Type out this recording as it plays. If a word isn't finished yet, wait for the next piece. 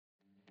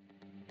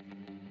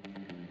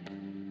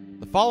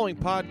following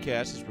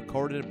podcast is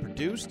recorded and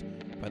produced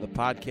by the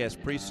Podcast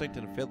Precinct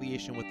in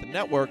affiliation with the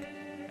network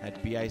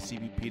at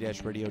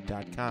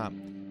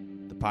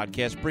bicbp-radio.com. The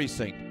Podcast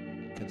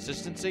Precinct.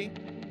 Consistency,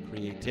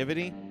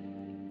 creativity,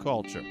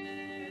 culture.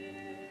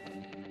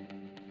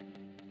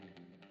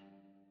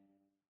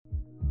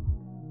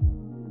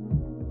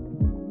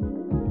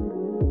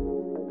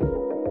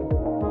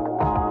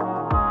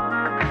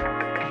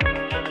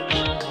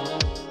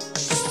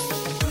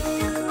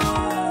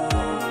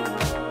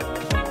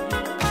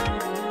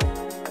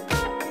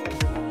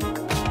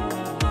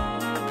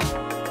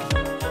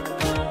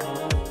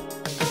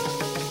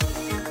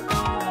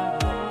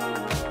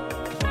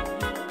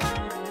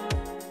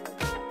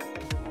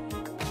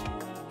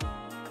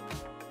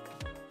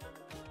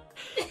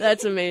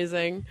 That's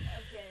amazing.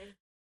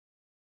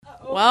 Okay.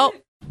 Well,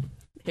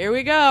 here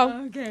we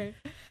go. Okay.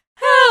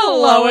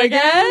 Hello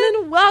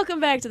again. Welcome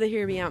back to the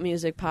Hear Me Out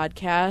Music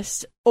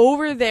Podcast.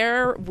 Over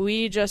there,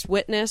 we just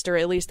witnessed, or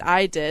at least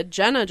I did,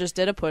 Jenna just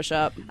did a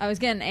push-up. I was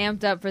getting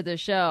amped up for the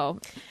show,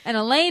 and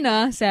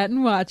Alaina sat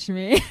and watched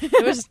me.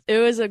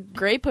 It was a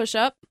great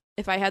push-up.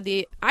 I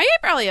probably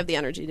have the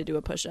energy to do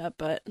a push-up,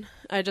 but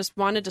I just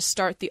wanted to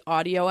start the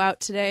audio out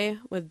today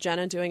with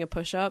Jenna doing a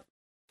push-up.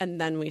 And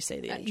then we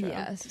say the intro.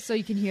 Yes, so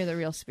you can hear the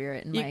real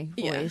spirit in my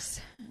voice.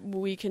 Yeah.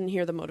 We can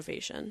hear the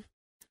motivation.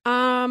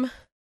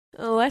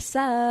 What's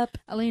up?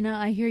 Alaina,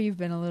 I hear you've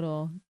been a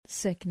little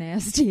sick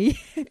nasty.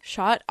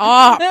 Shut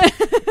up.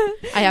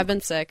 I have been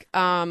sick.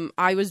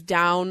 I was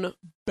down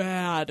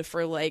bad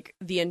for like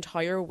the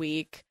entire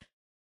week.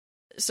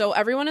 So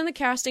everyone in the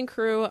casting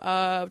crew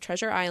of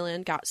Treasure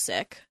Island got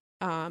sick.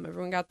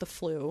 Everyone got the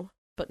flu,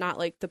 but not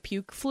like the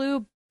puke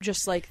flu,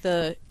 just like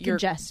the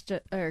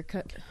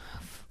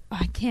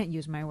I can't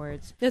use my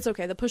words. It's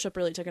okay. The push-up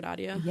really took it out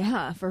of you.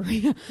 Yeah, for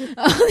real.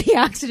 The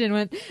oxygen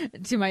went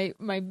to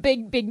my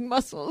big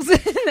muscles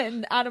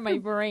and out of my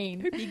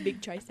brain. Her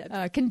big triceps.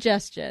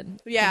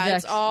 Congestion. Yeah,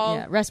 it's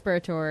all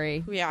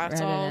respiratory. Yeah,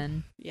 it's all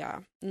in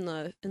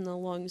the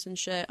lungs and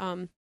shit.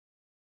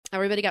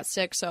 Everybody got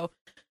sick, so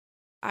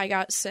I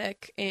got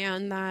sick,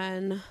 and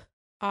then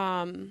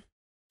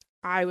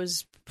I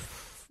was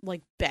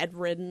like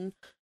bedridden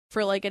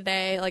for like a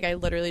day. Like I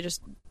literally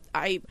just.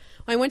 I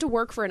went to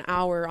work for an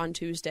hour on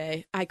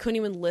Tuesday. I couldn't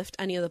even lift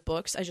any of the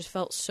books. I just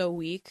felt so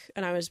weak,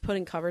 and I was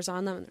putting covers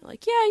on them. And they're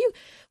like,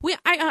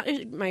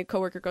 my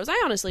coworker goes,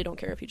 I honestly don't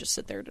care if you just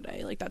sit there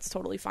today. Like, that's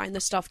totally fine.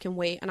 This stuff can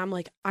wait. And I'm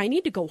like, I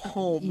need to go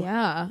home.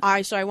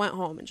 Yeah. So I went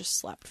home and just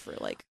slept for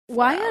like 4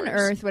 Why hours. on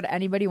earth would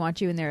anybody want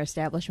you in their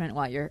establishment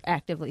while you're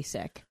actively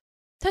sick?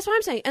 That's what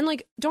I'm saying. And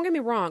like, don't get me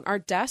wrong. Our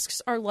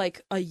desks are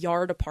like a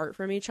yard apart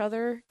from each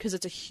other because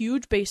it's a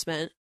huge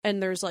basement,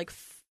 and there's like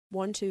 5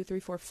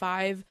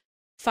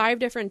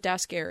 different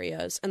desk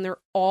areas, and they're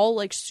all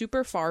like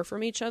super far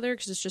from each other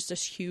because it's just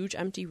this huge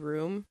empty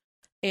room,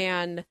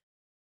 and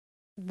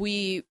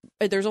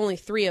there's only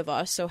 3 of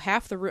us, so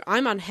half the room,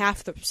 I'm on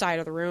half the side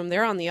of the room,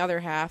 they're on the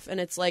other half, and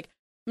it's like,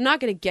 I'm not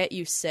gonna get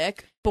you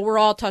sick, but we're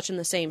all touching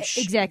the same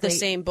exactly the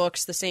same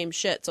books, the same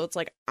shit, so it's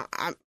like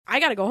I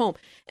gotta go home.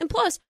 And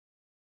plus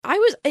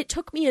it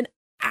took me an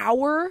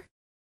hour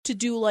to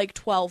do like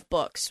 12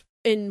 books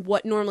in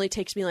what normally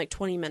takes me like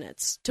 20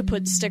 minutes to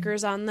put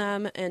stickers on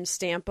them and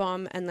stamp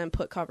them and then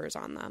put covers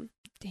on them.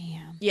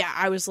 Damn. Yeah,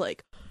 I was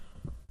like,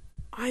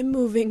 I'm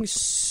moving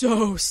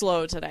so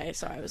slow today.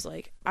 So I was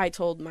like, I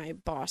told my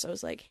boss, I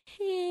was like,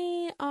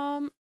 hey,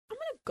 I'm gonna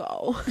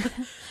go.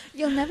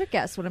 You'll never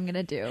guess what I'm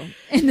gonna do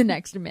in the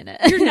next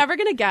minute. You're never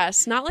gonna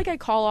guess. Not like I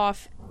call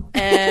off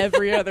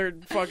every other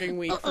fucking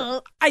week.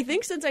 I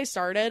think since I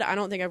started, I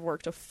don't think I've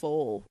worked a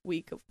full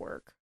week of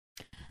work.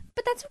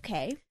 But that's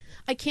okay.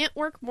 I can't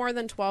work more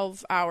than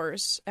 12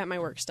 hours at my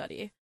work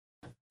study.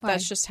 Why?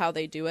 That's just how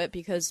they do it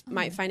because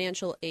my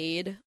financial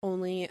aid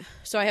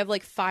so I have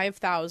like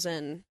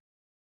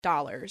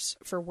 $5,000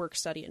 for work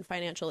study and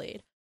financial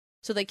aid.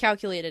 So they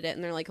calculated it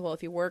and they're like, well,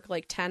 if you work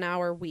like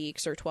 10-hour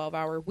weeks or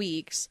 12-hour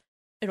weeks,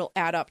 it'll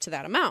add up to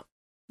that amount.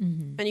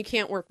 Mm-hmm. And you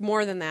can't work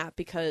more than that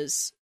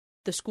because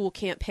the school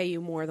can't pay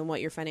you more than what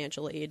your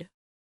financial aid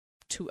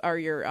or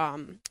your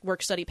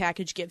work study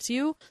package gives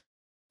you.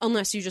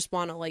 Unless you just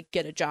want to like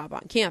get a job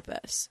on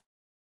campus.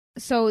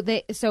 So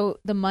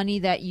the money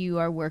that you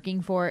are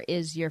working for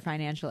is your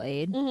financial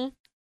aid. Mm-hmm.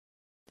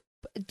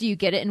 Do you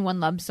get it in one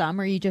lump sum,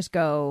 or you just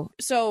go?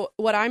 So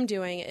what I'm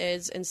doing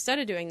is, instead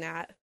of doing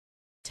that,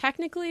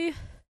 technically,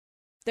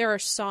 there are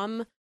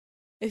some.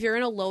 If you're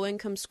in a low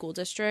income school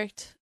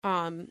district,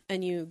 and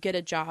you get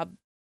a job,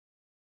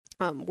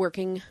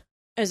 working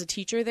as a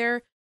teacher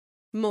there,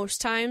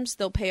 most times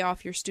they'll pay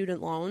off your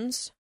student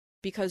loans.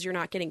 Because you're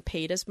not getting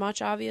paid as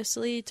much,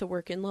 obviously, to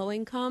work in low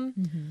income.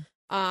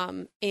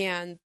 Mm-hmm.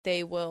 And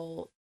they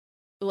will,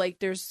 like,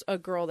 there's a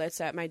girl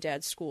that's at my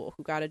dad's school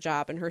who got a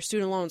job, and her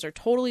student loans are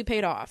totally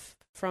paid off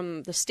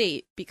from the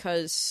state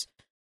because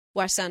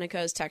West Seneca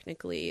is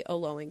technically a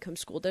low income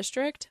school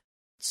district.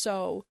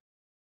 So,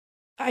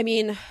 I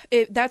mean,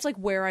 that's like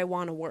where I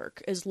want to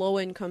work is low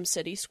income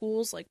city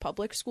schools, like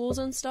public schools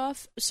and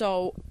stuff.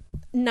 So,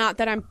 not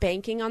that I'm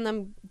banking on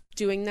them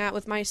doing that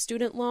with my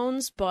student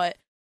loans, but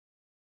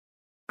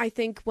I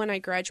think when I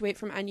graduate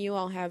from NU,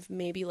 I'll have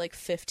maybe like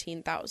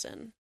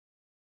 15,000,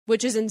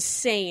 which is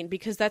insane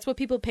because that's what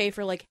people pay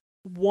for like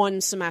one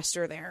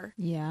semester there.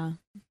 Yeah.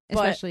 But,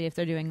 especially if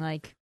they're doing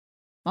like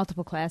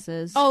multiple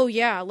classes. Oh,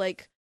 yeah.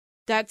 Like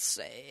that's,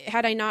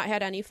 had I not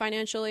had any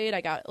financial aid,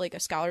 I got like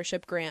a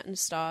scholarship grant and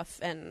stuff.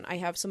 And I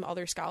have some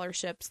other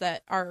scholarships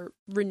that are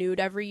renewed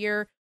every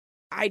year.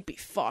 I'd be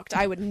fucked.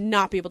 I would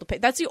not be able to pay.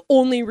 That's the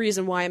only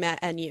reason why I'm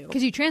at NU.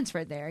 Because you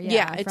transferred there.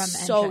 Yeah, it's from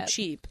so N-Trip.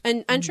 cheap.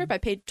 And N-Trip I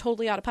paid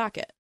totally out of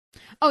pocket.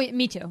 Oh, yeah,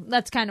 me too.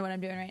 That's kind of what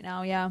I'm doing right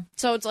now, yeah.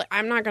 So it's like,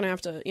 I'm not going to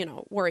have to,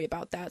 worry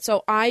about that.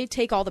 So I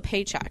take all the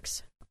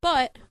paychecks.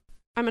 But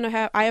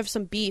I have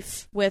some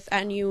beef with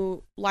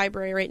NU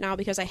Library right now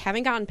because I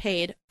haven't gotten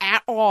paid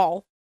at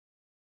all.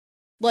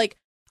 Like,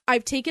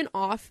 I've taken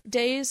off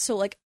days, so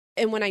like,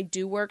 and when I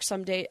do work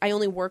some day, I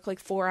only work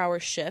like 4-hour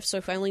shifts. So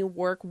if I only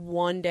work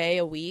one day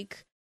a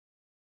week,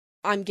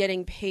 I'm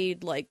getting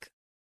paid like,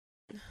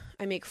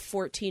 I make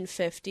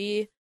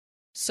 $14.50.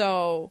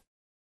 So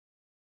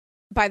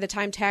by the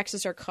time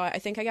taxes are cut, I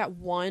think I got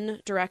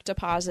one direct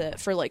deposit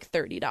for like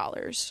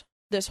 $30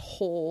 this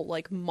whole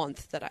like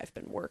month that I've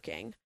been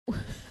working.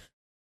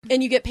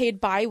 And you get paid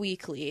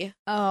bi-weekly.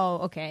 Oh,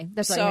 okay.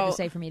 That's what you have to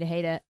say for me to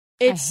hate it.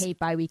 I hate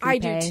bi-weekly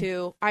pay.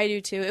 I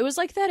do too. It was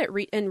like that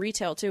in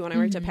retail too when I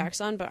worked at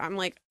PacSun, but I'm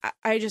like,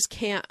 I just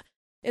can't.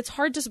 It's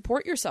hard to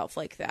support yourself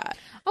like that.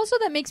 Also,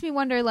 that makes me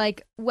wonder,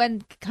 like,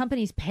 when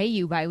companies pay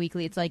you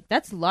bi-weekly, it's like,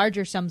 that's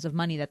larger sums of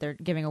money that they're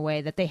giving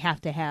away that they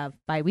have to have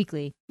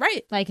bi-weekly.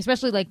 Right. Like,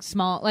 especially, like,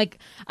 small, like,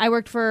 I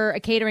worked for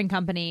a catering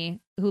company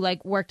who,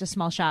 like, worked a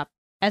small shop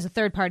as a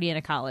third party in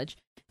a college.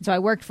 So I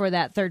worked for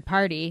that third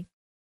party,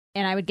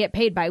 and I would get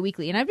paid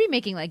bi-weekly. And I'd be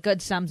making, like,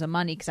 good sums of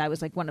money because I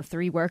was, like, one of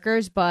 3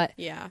 workers. But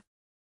yeah,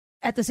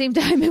 at the same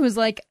time, it was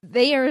like,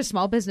 they are a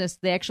small business.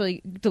 They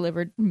actually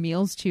delivered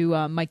meals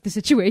to Mike the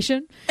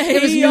Situation. Hey,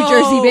 it was New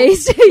Jersey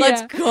based.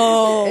 Let's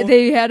go.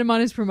 They had him on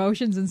his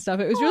promotions and stuff.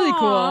 It was really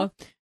cool.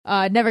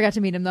 Never got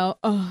to meet him though.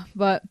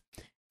 But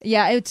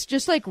yeah, it's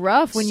just like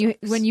rough when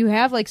you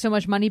have like so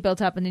much money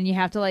built up and then you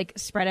have to like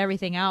spread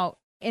everything out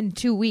in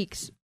 2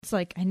 weeks. It's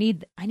like, I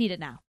need it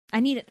now. I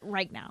need it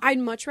right now. I'd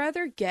much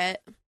rather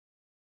get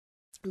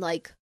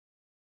like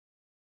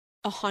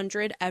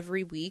 100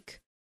 every week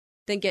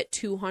than get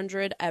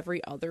 200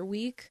 every other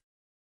week.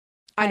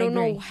 I don't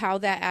know how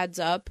that adds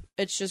up.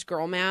 It's just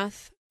girl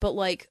math. But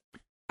like,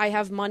 I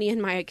have money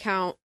in my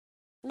account.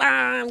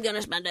 I'm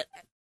gonna spend it.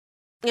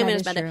 I'm gonna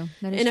spend it.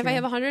 And if I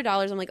have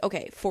 $100, I'm like,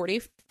 okay,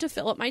 40 to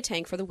fill up my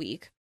tank for the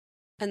week,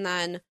 and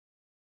then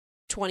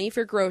 20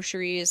 for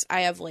groceries.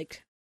 I have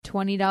like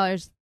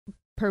 $20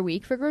 per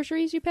week for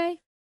groceries you pay?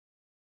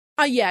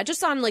 Yeah,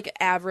 just on like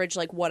average,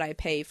 like what I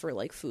pay for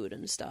like food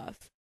and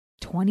stuff.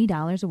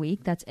 $20 a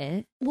week? That's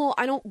it? Well,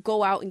 I don't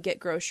go out and get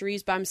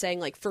groceries, but I'm saying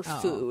like for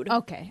food.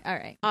 Okay, all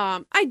right.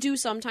 I do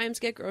sometimes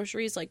get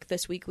groceries. Like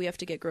this week we have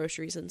to get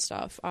groceries and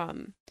stuff.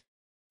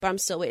 But I'm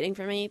still waiting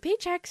for my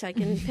paycheck so I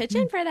can pitch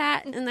in for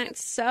that, and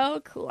that's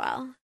so cool.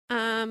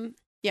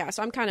 Yeah,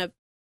 so I'm kind of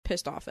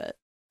pissed off at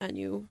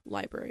NU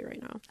Library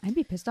right now. I'd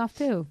be pissed off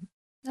too.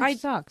 That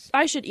sucks.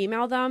 I should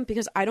email them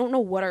because I don't know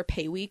what our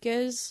pay week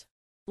is.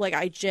 Like,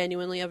 I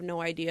genuinely have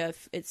no idea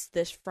if it's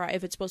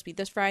if it's supposed to be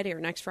this Friday or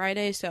next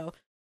Friday. So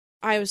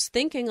I was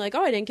thinking like,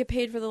 oh, I didn't get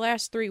paid for the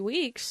last 3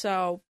 weeks,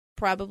 so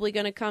probably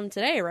gonna come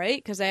today, right?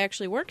 Because I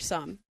actually worked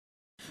some.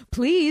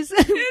 Please,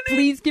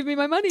 please give me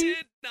my money.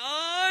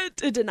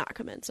 It did not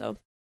come in. So,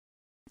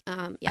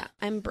 yeah,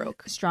 I'm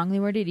broke. Strongly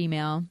worded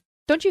email.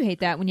 Don't you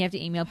hate that when you have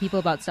to email people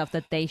about stuff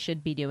that they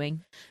should be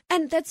doing?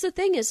 And that's the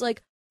thing is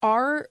like,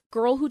 our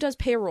girl who does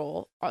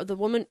payroll, the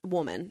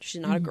woman,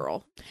 she's not a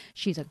girl.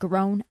 She's a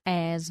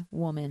grown-ass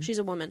woman. She's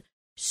a woman.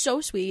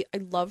 So sweet. I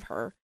love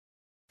her.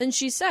 And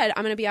she said,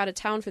 I'm going to be out of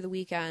town for the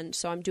weekend,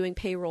 so I'm doing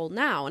payroll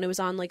now. And it was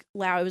on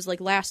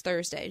last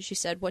Thursday. She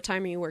said, what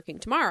time are you working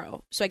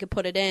tomorrow? So I could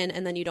put it in,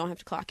 and then you don't have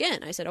to clock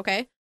in. I said,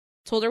 okay.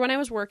 Told her when I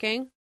was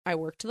working. I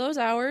worked those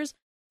hours.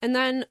 And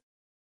then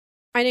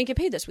I didn't get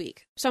paid this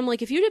week. So I'm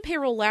like, if you did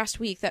payroll last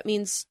week, that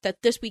means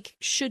that this week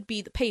should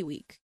be the pay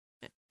week.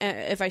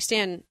 If I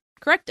stand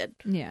corrected.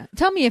 Yeah.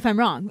 Tell me if I'm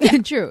wrong. Yeah.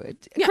 True.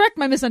 Yeah. Correct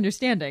my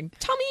misunderstanding.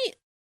 Tell me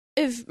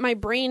if my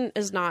brain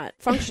is not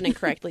functioning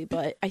correctly,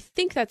 but I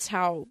think that's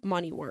how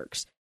money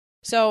works.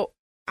 So,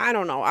 I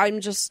don't know.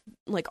 I'm just,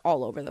 like,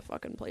 all over the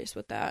fucking place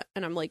with that.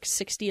 And I'm, like,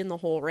 60 in the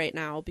hole right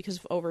now because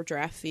of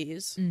overdraft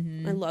fees.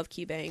 Mm-hmm. I love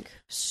KeyBank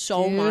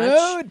so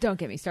much. Don't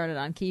get me started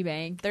on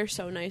KeyBank. They're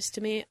so nice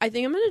to me. I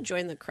think I'm going to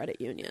join the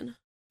credit union.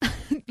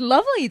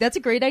 Lovely. That's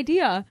a great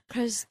idea.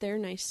 Because they're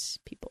nice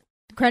people.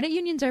 Credit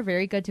unions are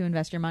very good to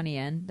invest your money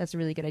in. That's a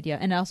really good idea.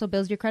 And it also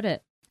builds your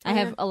credit. I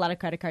have a lot of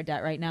credit card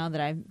debt right now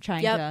that I'm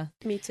trying to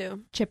me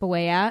too. Chip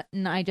away at.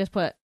 And I just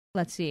put,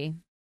 let's see.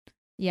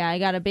 Yeah, I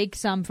got a big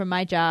sum from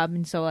my job.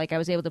 And so like I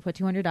was able to put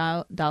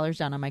 $200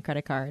 down on my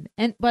credit card.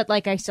 But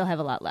like I still have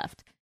a lot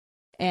left.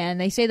 And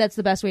they say that's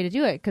the best way to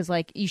do it. Because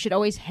like you should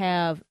always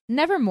have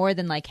never more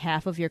than like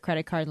half of your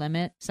credit card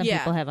limit. Some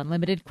people have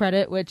unlimited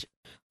credit, which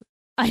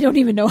I don't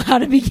even know how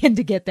to begin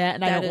to get that,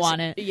 and I That don't is-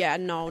 want it. Yeah,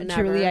 no,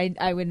 never. Truly,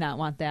 I would not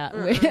want that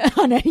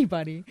on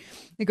anybody.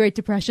 The Great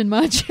Depression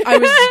much? I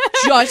was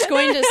just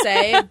going to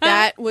say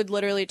that would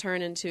literally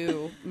turn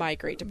into my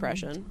Great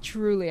Depression.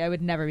 Truly, I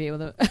would never be able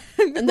to.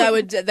 And that I'll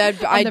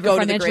I'd never go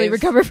to the financially grave.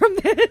 recover from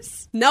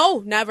this.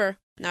 No, never.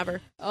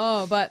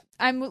 Oh, but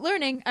I'm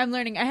learning. I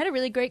had a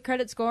really great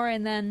credit score,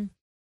 and then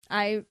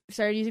I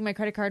started using my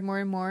credit card more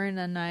and more, and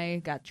then I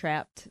got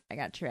trapped.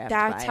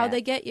 That's how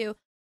they get you.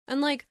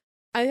 And like,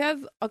 I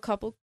have I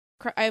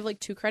have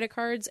like 2 credit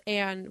cards,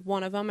 and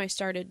one of them I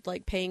started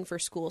like paying for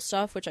school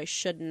stuff, which I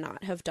should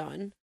not have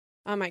done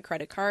on my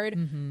credit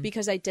card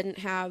because my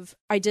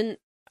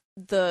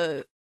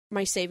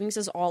savings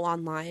is all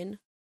online.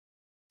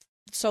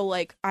 So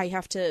like I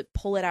have to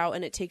pull it out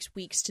and it takes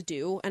weeks to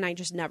do, and I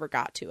just never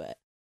got to it.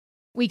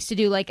 Weeks to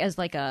do like as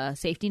like a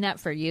safety net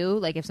for you,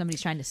 like if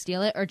somebody's trying to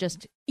steal it, or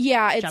just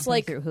it's jumping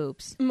like through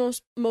hoops.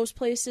 Most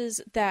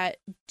places that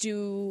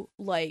do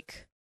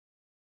like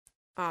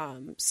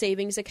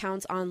savings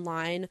accounts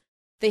online,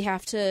 they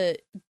have to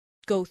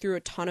go through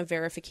a ton of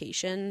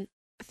verification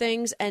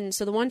things. And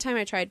so the one time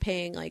I tried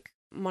paying like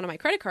one of my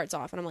credit cards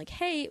off, and I'm like,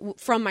 hey,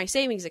 from my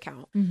savings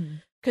account,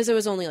 because it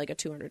was only like a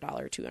 $200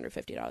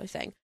 $250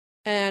 thing.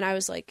 And I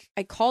was like,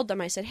 I called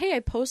them. I said, hey,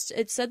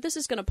 it said this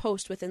is going to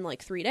post within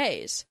like 3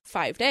 days,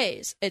 5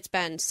 days. It's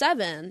been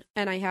 7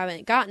 and I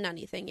haven't gotten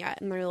anything yet.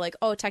 And they're like,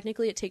 oh,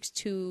 technically it takes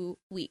 2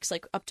 weeks,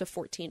 like up to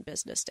 14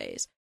 business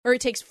days. Or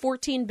it takes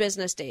 14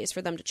 business days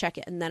for them to check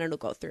it, and then it'll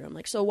go through. I'm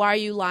like, so why are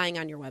you lying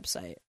on your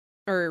website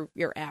or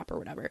your app or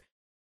whatever?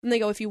 And they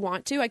go, if you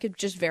want to, I could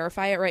just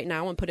verify it right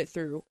now and put it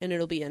through, and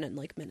it'll be in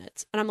like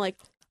minutes. And I'm like,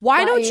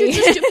 why don't you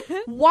just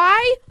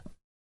why?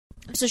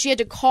 So she had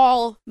to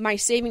call my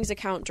savings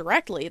account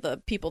directly,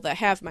 the people that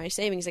have my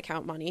savings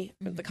account money,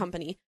 the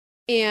company,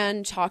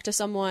 and talk to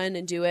someone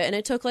and do it. And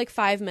it took like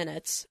 5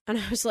 minutes. And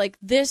I was like,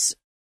 this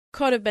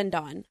could have been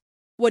done.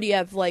 What do you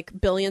have, like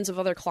billions of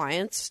other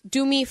clients?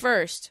 Do me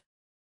first.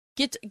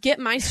 Get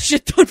my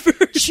shit done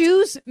first.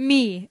 Choose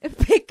me.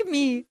 Pick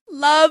me.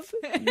 Love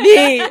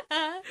me.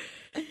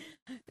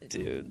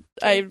 Dude.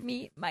 Give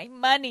me my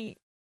money.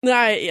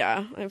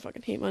 I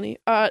fucking hate money.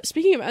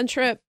 Speaking of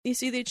N-Trip, you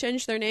see they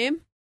changed their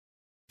name?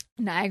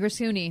 Niagara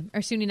SUNY, or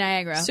SUNY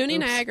Niagara. SUNY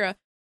Oops. Niagara.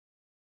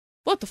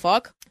 What the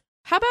fuck?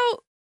 How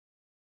about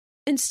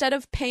instead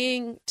of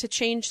paying to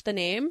change the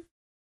name,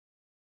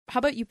 how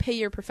about you pay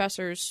your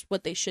professors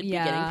what they should be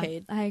getting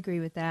paid? I agree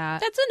with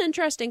that. That's an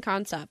interesting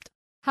concept.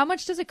 How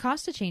much does it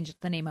cost to change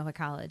the name of a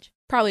college?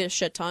 Probably a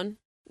shit ton.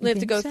 They have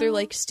to think go so? through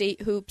like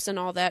state hoops and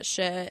all that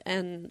shit,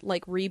 and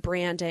like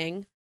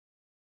rebranding.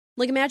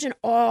 Like imagine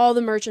all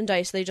the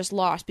merchandise they just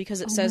lost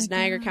because it says my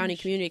Niagara County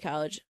gosh. Community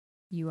College.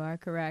 You are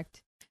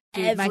correct.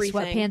 Dude, Everything.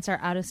 my sweatpants are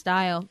out of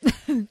style.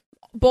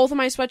 Both of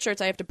my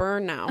sweatshirts I have to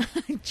burn now.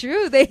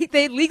 True.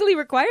 They legally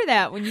require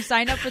that when you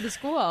sign up for the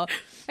school.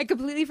 I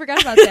completely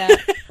forgot about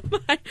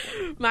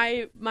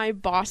that. my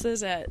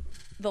bosses at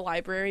the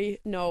library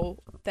know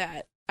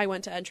that I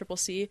went to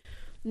NCCC,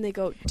 and they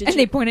go,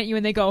 They point at you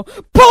and they go,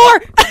 poor!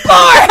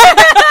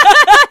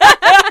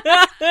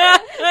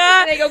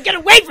 They go, get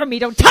away from me!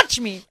 Don't touch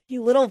me!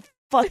 You little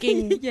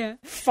fucking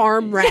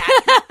farm rat,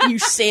 you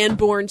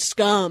Sanborn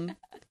scum.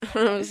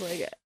 And I was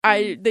like,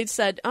 they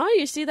said, oh,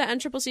 you see that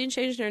NCCC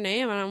changed their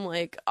name? And I'm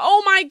like,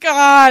 oh my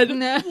god,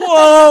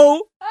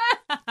 whoa.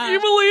 Can you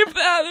believe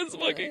that? It's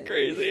fucking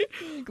crazy.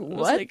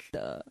 What like,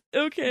 the?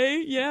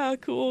 Okay, yeah,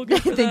 cool.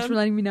 Good for Thanks them. for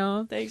letting me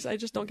know. Thanks, I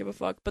just don't give a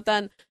fuck. But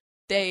then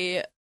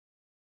they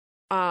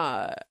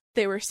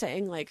were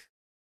saying like,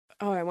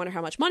 oh, I wonder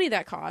how much money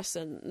that costs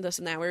and this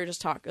and that. We were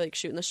just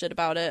shooting the shit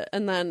about it.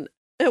 And then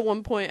at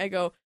one point I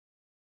go,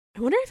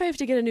 I wonder if I have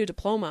to get a new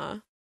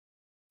diploma.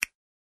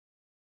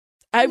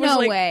 I was no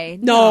like, way.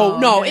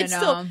 No, it's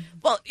still.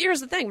 Well, here's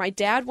the thing. My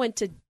dad went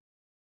to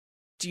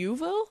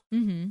Duville,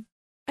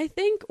 I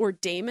think, or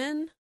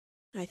Damon.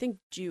 I think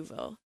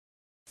Duville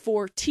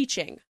for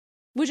teaching,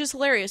 which is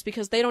hilarious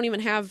because they don't even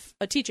have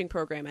a teaching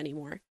program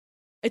anymore.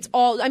 It's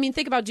all. I mean,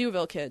 think about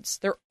Duville kids.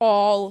 They're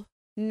all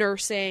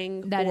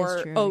nursing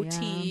or true,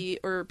 OT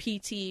or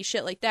PT,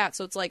 shit like that.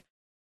 So it's like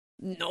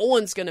no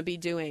one's gonna be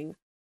doing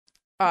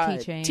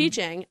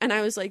teaching. And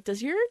I was like,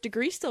 does your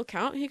degree still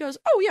count? And he goes,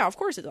 oh yeah, of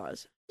course it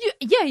does.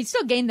 Yeah, you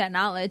still gained that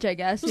knowledge, I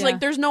guess. It was like,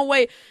 there's no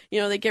way,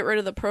 they get rid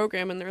of the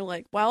program and they're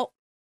like, well,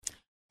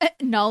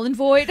 null and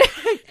void.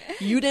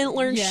 You didn't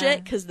learn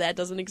shit because that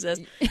doesn't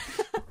exist.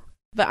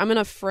 But I'm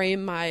gonna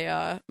frame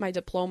my my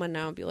diploma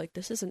now and be like,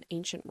 this is an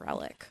ancient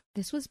relic.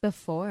 This was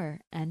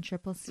before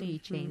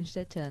NCCC changed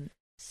it to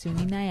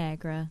SUNY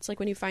Niagara. It's like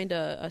when you find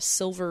a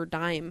silver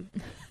dime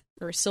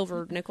or a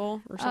silver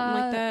nickel or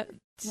something like that.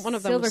 One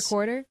of them silver was,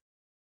 quarter.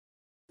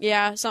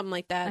 Yeah, something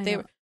like that.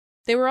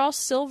 They were all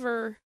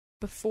silver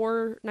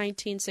before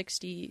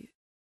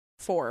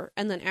 1964,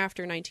 and then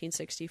after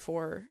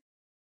 1964,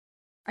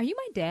 are you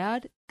my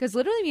dad? Because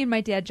literally me and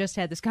my dad just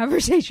had this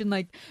conversation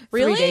like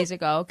 3 Really? days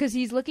ago. Because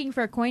he's looking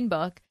for a coin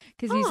book.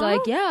 Because he's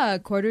like, yeah,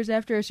 quarters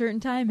after a certain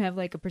time have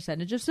like a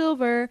percentage of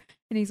silver.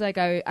 And he's like,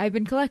 I've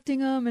been collecting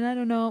them, and I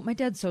don't know. My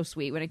dad's so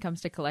sweet when it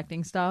comes to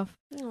collecting stuff.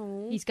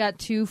 Aw. He's got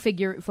 2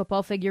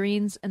 football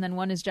figurines, and then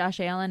one is Josh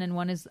Allen, and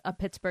one is a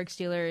Pittsburgh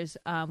Steelers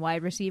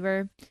wide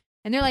receiver.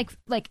 And they're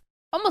like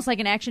almost like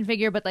an action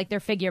figure, but like they're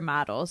figure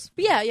models.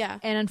 Yeah.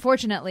 And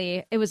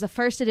unfortunately, it was a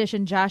first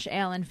edition Josh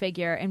Allen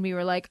figure, and we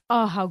were like,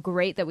 "Oh, how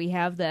great that we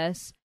have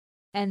this!"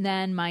 And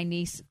then my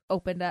niece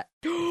opened it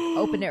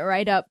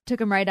right up,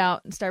 took him right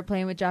out, and started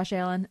playing with Josh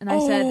Allen. And I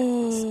said,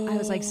 "I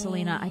was like,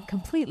 Selena, I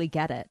completely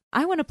get it.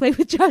 I want to play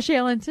with Josh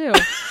Allen too,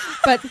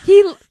 but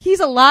he's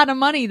a lot of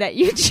money that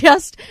you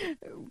just."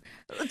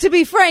 To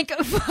be frank,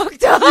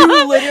 fucked up.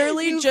 You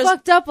literally just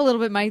fucked up a little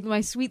bit,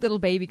 my sweet little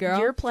baby girl.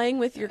 You're playing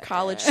with your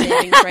college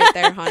savings right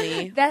there,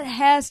 honey. That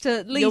has to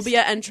at least. You'll be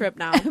at N Trip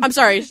now. I'm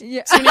sorry,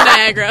 Yeah. SUNY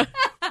Niagara.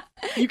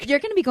 You're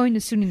going to be going to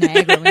SUNY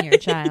Niagara when you're a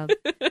child.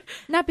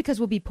 Not because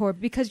we'll be poor,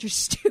 but because you're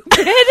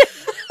stupid.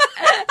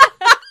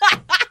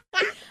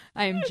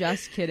 I am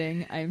just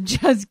kidding.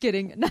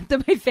 Not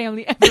that my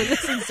family ever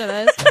listens to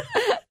this.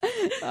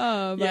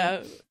 Oh, but...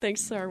 Yeah,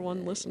 thanks to our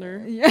one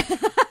listener. Yeah.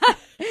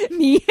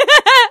 Me.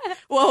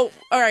 Whoa,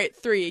 all right,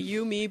 3.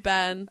 You, me,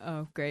 Ben.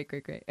 Oh, great.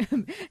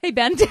 Hey,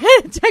 Ben,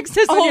 text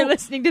us when you're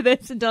listening to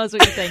this and tell us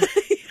what you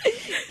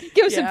think.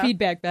 Give us some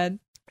feedback, Ben.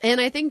 And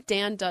I think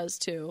Dan does,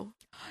 too.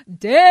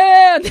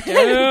 Dan!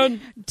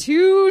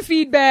 2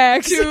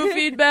 feedbacks. 2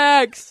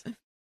 feedbacks.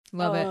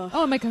 Love it.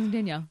 Oh, my cousin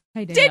Danielle.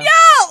 Hey, Danielle!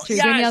 Danielle! Sure,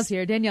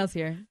 Yes! Danielle's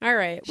here. All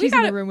right. She's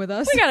in the room with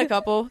us. We got a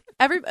couple.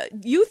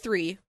 You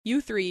three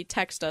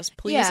text us,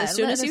 please, as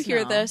soon as you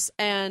hear this,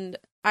 and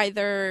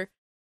either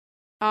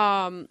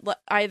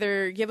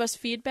give us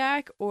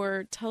feedback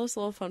or tell us a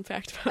little fun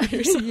fact about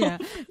yourself. Yeah,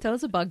 tell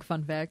us a bug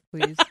fun fact,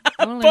 please.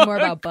 I want to learn more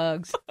about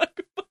bugs.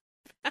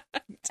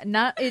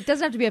 It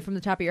doesn't have to be from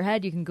the top of your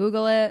head. You can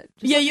Google it.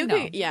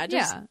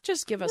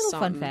 Just give us some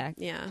fun fact.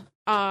 Yeah.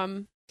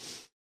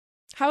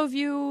 How have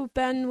you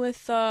been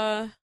with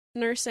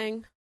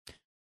nursing?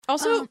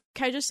 Also,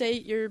 can I just say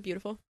you're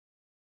beautiful?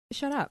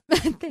 Shut up.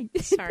 Sorry,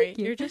 Thank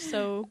you. you're just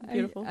so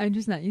beautiful. I'm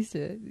just not used to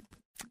it.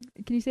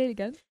 Can you say it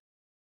again?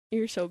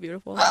 You're so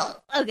beautiful.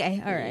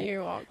 Okay, all right.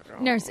 You're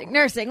welcome. Nursing.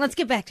 Let's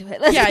get back to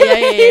it. Yeah.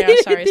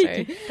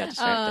 Sorry. Got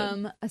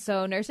distracted.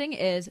 So nursing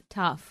is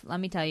tough. Let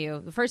me tell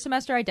you. The first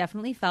semester, I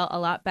definitely felt a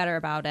lot better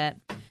about it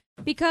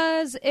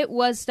because it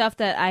was stuff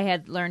that I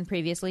had learned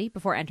previously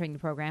before entering the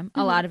program. Mm-hmm.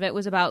 A lot of it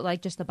was about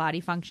like just the body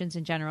functions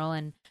in general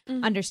and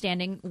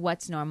understanding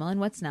what's normal and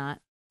what's not.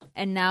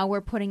 And now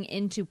we're putting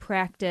into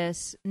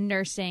practice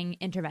nursing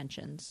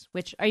interventions,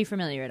 which are you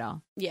familiar at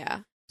all? Yeah.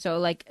 So,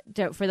 like,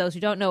 for those who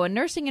don't know, a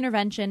nursing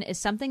intervention is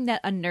something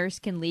that a nurse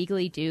can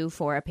legally do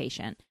for a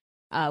patient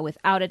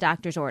without a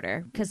doctor's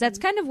order. Because that's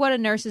kind of what a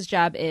nurse's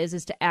job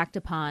is to act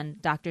upon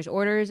doctor's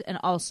orders and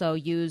also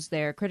use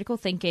their critical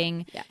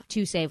thinking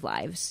to save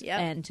lives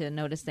and to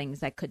notice things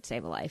that could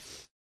save a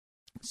life.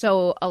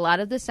 So, a lot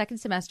of the second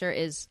semester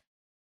is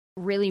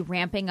really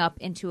ramping up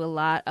into a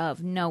lot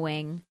of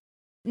knowing,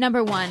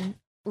 number one,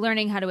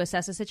 learning how to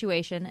assess a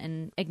situation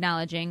and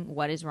acknowledging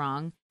what is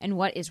wrong and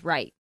what is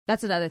right.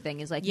 That's another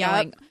thing is like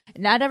knowing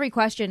not every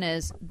question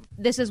is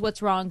this is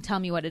what's wrong. Tell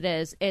me what it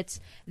is. It's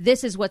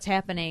this is what's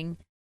happening.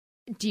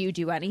 Do you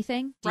do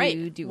anything?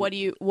 What do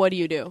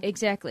you do?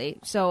 Exactly.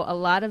 So a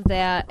lot of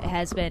that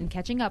has been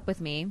catching up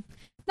with me.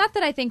 Not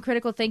that I think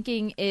critical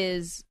thinking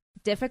is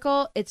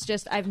difficult. It's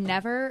just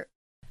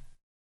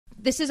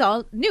this is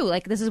all new.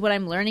 Like this is what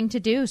I'm learning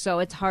to do. So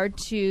it's hard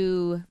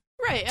to.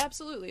 Right.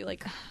 Absolutely.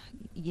 Like,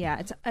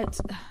 yeah,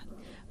 it's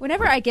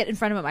whenever I get in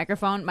front of a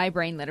microphone, my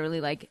brain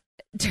literally like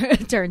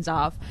turns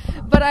off.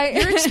 But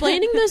you're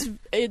explaining this.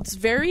 It's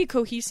very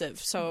cohesive.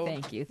 So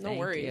thank you. No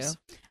worries.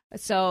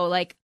 So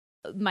like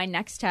my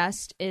next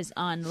test is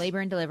on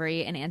labor and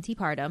delivery and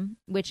antepartum,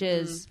 which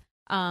is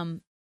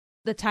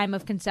the time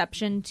of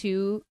conception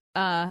to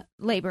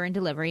labor and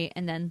delivery,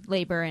 and then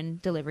labor and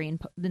delivery,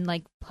 and then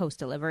like post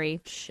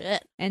delivery.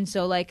 Shit. And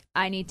so like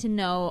I need to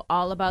know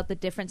all about the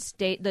different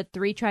the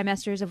 3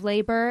 trimesters of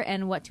labor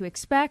and what to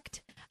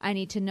expect. I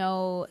need to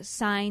know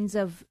signs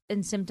of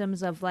and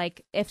symptoms of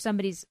like if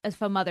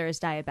a mother is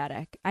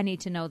diabetic. I need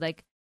to know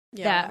like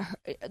that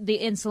the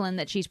insulin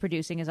that she's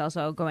producing is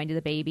also going to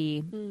the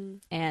baby.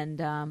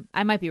 And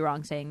I might be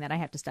wrong saying that. I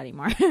have to study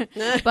more.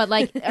 But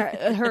like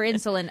her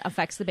insulin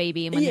affects the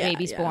baby, and when the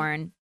baby's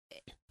born,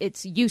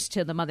 it's used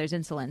to the mother's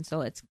insulin.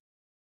 So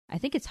I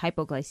think it's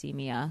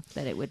hypoglycemia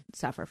that it would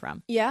suffer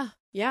from. Yeah.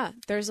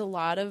 There's a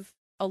lot of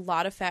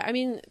fat. I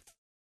mean,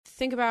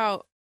 think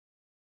about.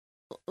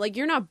 Like,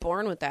 you're not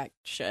born with that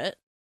shit,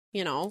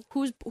 you know?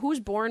 Who's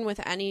born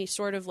with any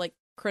sort of, like,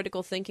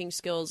 critical thinking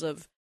skills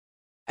of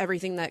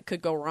everything that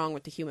could go wrong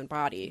with the human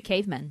body?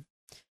 Cavemen.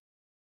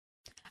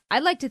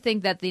 I'd like to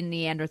think that the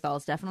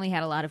Neanderthals definitely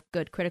had a lot of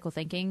good critical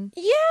thinking.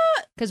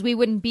 Yeah! Because we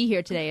wouldn't be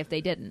here today if they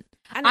didn't.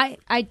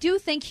 I do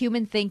think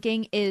human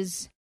thinking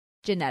is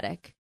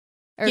genetic.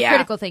 Or Yeah.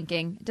 critical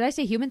thinking. Did I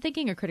say human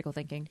thinking or critical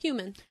thinking?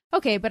 Human.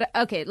 Okay, let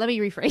me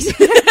rephrase.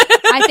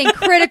 I think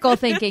critical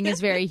thinking is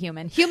very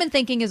human. Human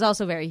thinking is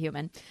also very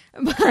human.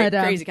 But,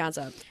 Crazy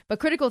concept. But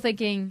critical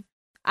thinking,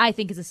 I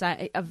think, is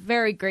a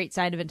very great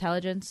sign of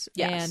intelligence.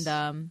 Yes.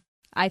 And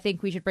I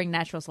think we should bring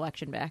natural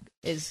selection back.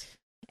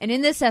 And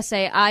in this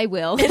essay, I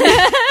will. Do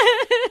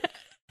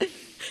you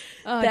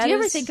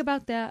ever think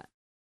about that?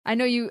 I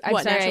know you. I'm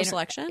sorry, natural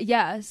selection?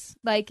 Yes.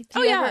 Like,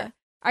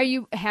 are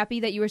you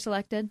happy that you were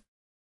selected?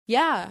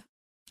 Yeah.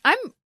 I'm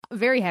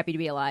very happy to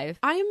be alive.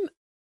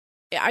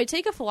 I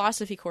take a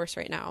philosophy course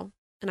right now,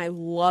 and I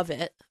love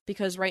it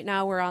because right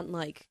now we're on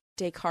like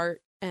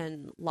Descartes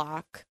and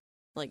Locke,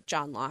 like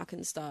John Locke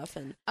and stuff.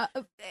 And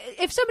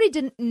if somebody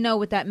didn't know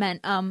what that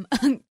meant,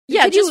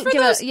 yeah, could just you for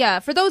give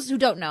those, for those who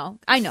don't know,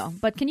 I know,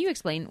 but can you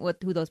explain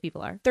who those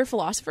people are? they're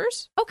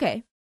philosophers.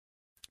 Okay,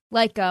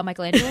 like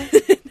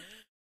Michaelangelo.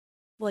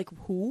 Like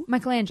who?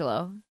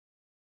 Michelangelo.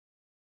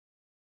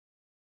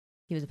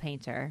 He was a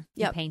painter.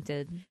 Yep.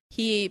 He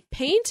He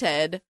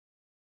painted.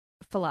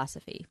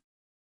 philosophy.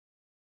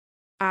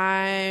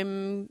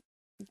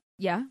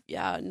 Yeah,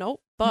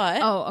 nope.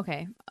 But Oh,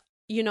 okay.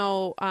 you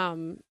know,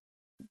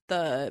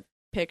 the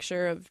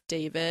picture of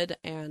David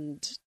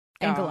and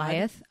And God,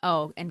 Goliath.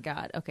 Oh, and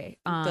God. Okay.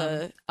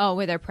 the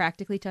where they're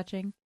practically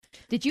touching.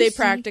 Did you? they see,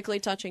 practically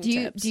touching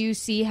tips. Do you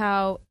see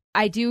how?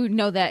 I do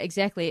know that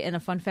exactly. And a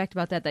fun fact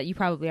about that you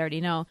probably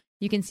already know.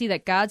 You can see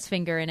that God's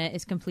finger in it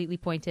is completely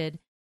pointed,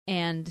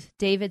 and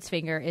David's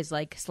finger is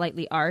like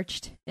slightly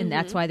arched, and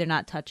that's why they're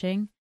not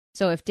touching.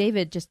 So if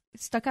David just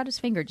stuck out his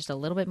finger just a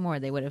little bit more,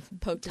 they would have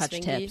Poked his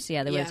touched fingy. tips.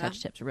 Yeah, they would have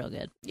touched tips real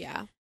good.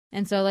 Yeah.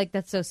 And so, like,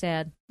 that's so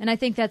sad. And I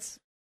think that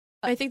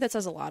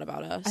says a lot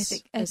about us.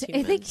 I think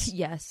humans.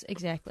 yes,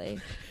 exactly.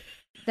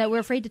 That we're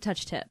afraid to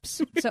touch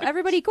tips. So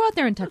everybody, go out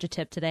there and touch a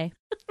tip today.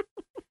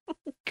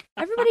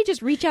 Everybody,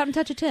 just reach out and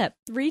touch a tip.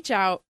 Reach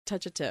out,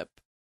 touch a tip,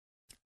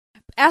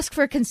 Ask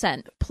for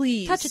consent,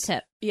 please. touch a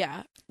tip.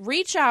 Yeah,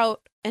 reach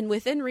out, and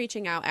within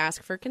reaching out,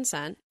 ask for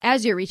consent.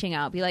 As you're reaching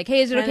out, be like,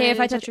 "Hey, is it okay if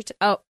I touch your your tip?"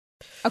 Oh,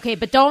 okay,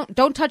 but don't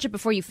touch it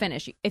before you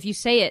finish. If you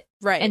say it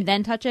right and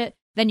then touch it,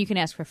 then you can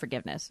ask for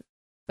forgiveness.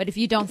 But if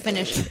you don't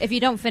finish,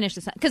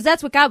 the because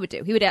that's what God would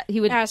do. He would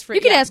ask for.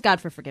 You could ask God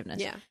for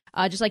forgiveness. Yeah.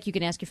 Just like you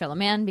can ask your fellow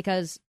man,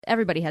 because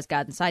everybody has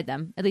God inside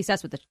them. At least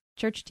that's what the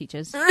church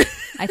teaches.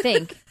 I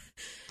think.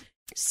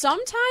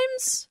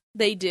 Sometimes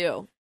they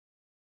do.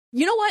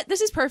 You know what?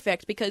 This is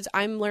perfect because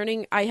I'm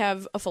learning. I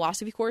have a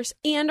philosophy course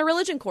and a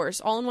religion course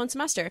all in one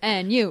semester.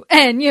 And you.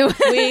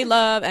 We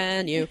love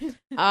and you.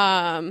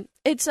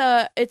 It's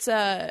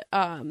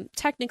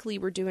technically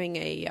we're doing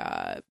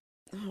a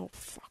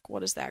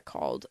what is that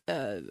called?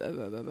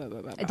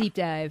 A deep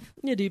dive.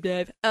 A deep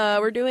dive.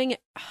 We're doing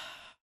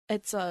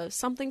it's a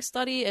something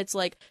study. It's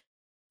like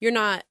you're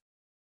not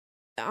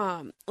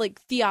like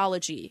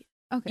theology.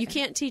 Okay. You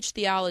can't teach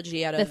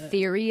theology at the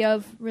theory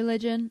of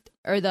religion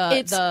or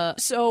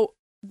so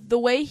the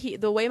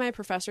way my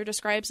professor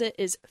describes it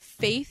is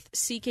faith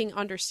seeking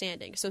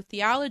understanding. So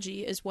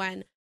theology is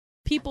when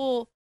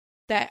people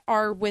that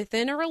are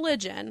within a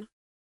religion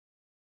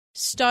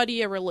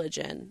study a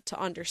religion to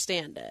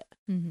understand it.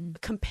 Mm-hmm.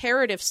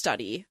 Comparative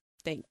study,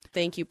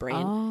 thank you,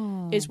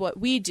 brain, is what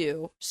we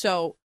do.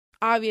 So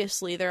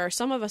obviously there are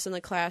some of us in the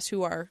class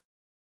who are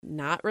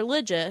not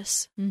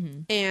religious,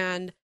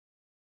 and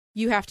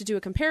you have to do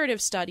a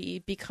comparative study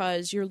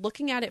because you're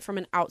looking at it from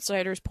an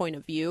outsider's point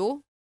of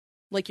view.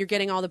 Like, you're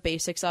getting all the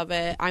basics of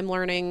it. I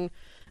learned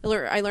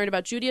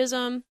about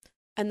Judaism,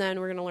 and then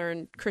we're going to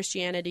learn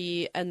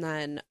Christianity, and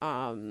then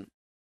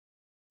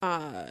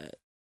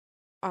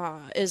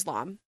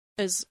Islam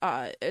is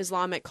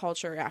Islamic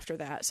culture after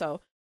that.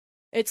 So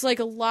it's like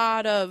a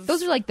lot of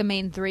those are like the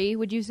main three,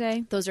 would you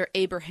say? Those are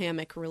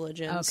Abrahamic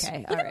religions. Okay,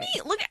 look all at right.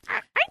 me. Look at I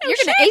know You're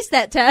shit. gonna ace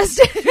that test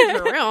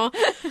For real.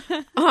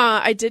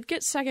 I did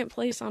get second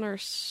place on our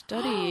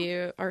study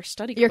Your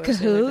quiz the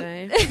Kahoot? other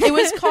day.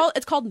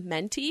 It's called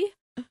Menti.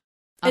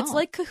 It's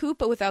like Kahoot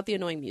but without the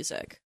annoying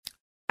music.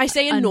 I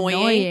say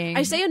annoying.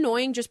 I say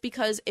annoying just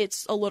because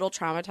it's a little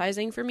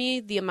traumatizing for me.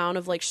 The amount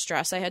of like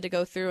stress I had to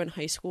go through in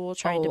high school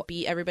trying to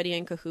beat everybody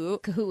in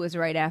Kahoot. Kahoot was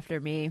right after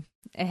me.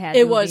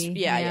 It was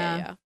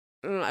yeah.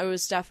 I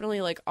was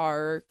definitely like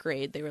our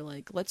grade. They were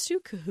like, let's do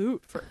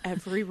Kahoot for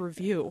every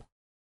review.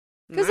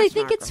 Because I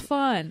think it's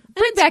fun.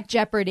 Bring back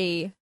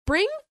Jeopardy.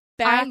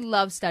 I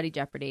love Study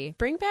Jeopardy.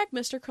 Bring back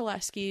Mr.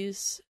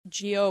 Kraleski's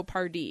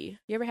Jeopardy.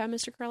 You ever have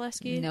Mr.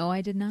 Kraleski? No,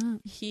 I did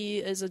not. He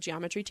is a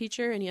geometry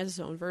teacher, and he has his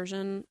own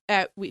version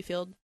at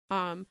Wheatfield.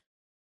 And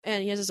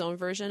he has his own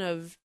version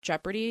of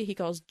Jeopardy. He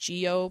calls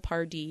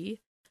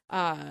Jeopardy,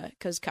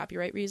 because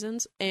copyright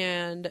reasons.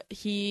 And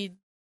he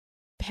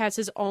has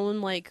his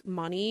own like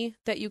money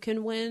that you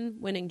can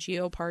winning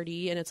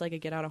Jeopardy, and it's like a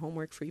get out of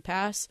homework free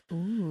pass.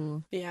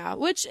 Ooh, yeah.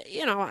 Which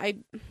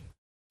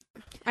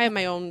I have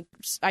my own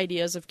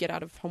ideas of get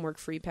out of homework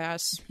free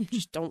pass.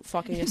 Just don't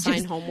fucking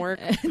assign homework.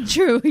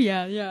 True.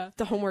 Yeah.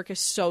 The homework is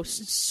so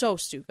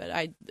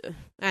stupid.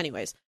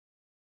 Anyways.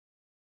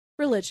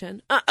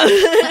 Religion.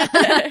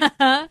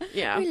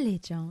 Yeah.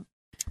 Religion.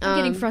 I'm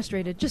getting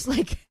frustrated, just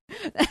like,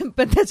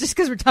 but that's just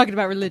because we're talking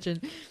about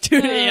religion.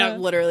 Yeah,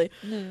 literally.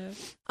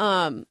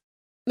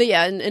 But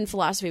yeah, in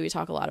philosophy, we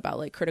talk a lot about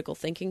like critical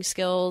thinking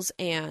skills.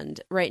 And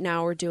right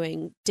now we're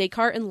doing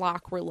Descartes and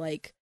Locke were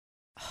like,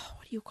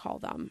 what do you call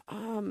them?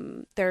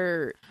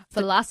 They're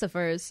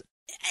philosophers.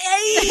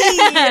 Hey!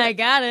 I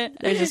got it.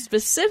 There's a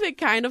specific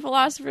kind of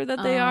philosopher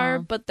that they are,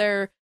 but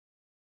they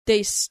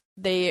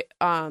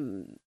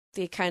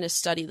kind of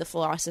study the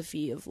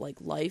philosophy of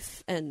like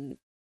life and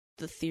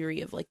the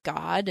theory of like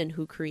God and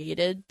who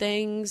created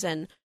things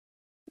and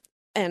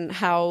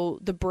how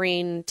the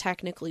brain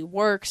technically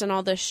works and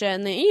all this shit.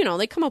 And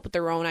they come up with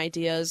their own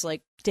ideas.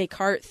 Like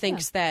Descartes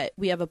thinks that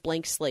we have a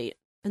blank slate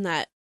and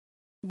that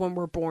when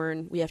we're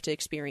born, we have to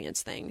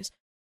experience things.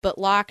 But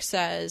Locke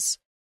says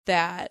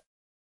that,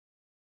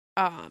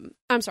 I'm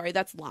sorry,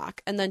 that's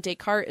Locke. And then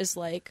Descartes is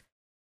like,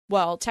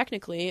 well,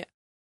 technically,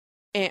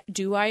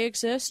 do I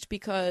exist?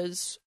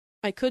 Because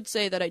I could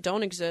say that I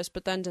don't exist,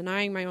 but then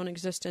denying my own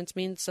existence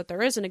means that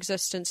there is an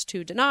existence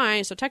to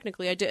deny. So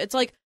technically I do. It's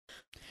like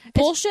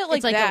bullshit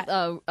like that. It's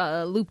like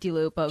a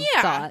loop-de-loop of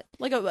thought.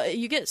 Like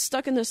you get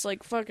stuck in this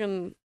like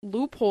fucking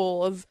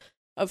loophole of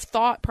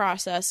thought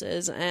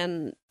processes.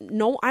 And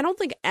no, I don't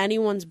think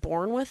anyone's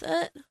born with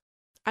it.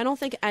 I don't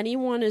think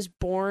anyone is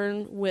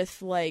born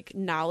with like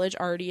knowledge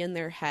already in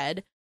their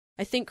head.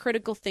 I think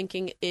critical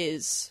thinking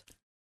is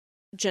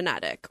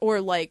genetic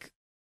or like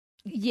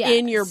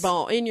in your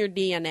bone, in your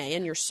DNA,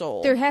 in your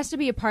soul. There has to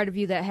be a part of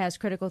you that has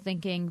critical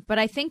thinking, but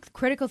I think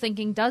critical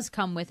thinking does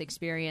come with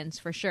experience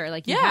for sure.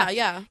 Like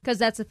yeah. Because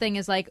that's the thing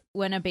is like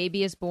when a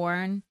baby is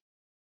born,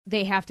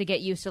 they have to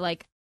get used to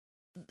like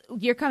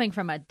you're coming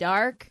from a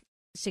dark,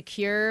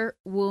 secure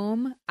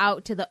womb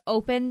out to the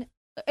open.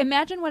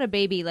 Imagine what a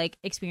baby like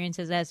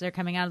experiences as they're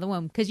coming out of the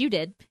womb, because you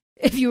did,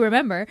 if you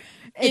remember.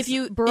 If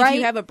you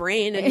have a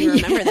brain and you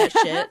remember that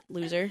shit,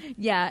 loser.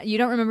 Yeah, you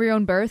don't remember your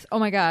own birth. Oh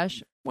my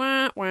gosh.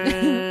 Wah,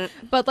 wah.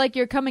 But like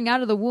you're coming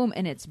out of the womb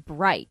and it's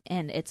bright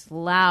and it's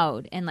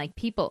loud and like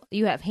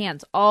you have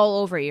hands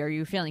all over you, or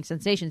you're feeling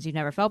sensations you've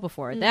never felt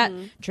before. That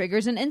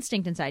triggers an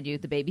instinct inside you.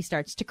 The baby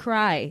starts to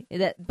cry.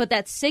 But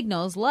that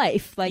signals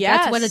life. Like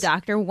that's what a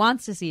doctor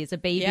wants to see, is a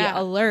baby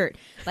alert.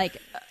 Like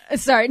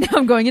sorry, now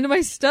I'm going into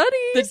my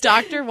studies. The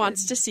doctor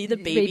wants to see the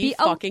baby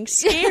fucking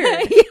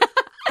scared.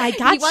 I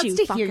got he wants you,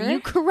 to fucker. hear you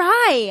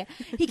cry.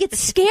 He gets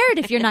scared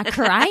if you're not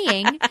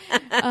crying.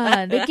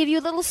 They give you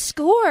a little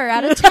score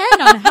out of 10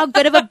 on how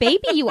good of a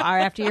baby you are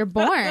after you're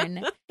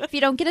born. If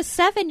you don't get a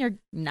 7, you're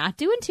not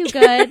doing too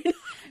good. If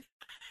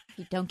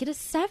you don't get a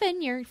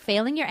 7, you're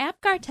failing your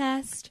APGAR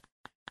test.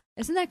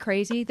 Isn't that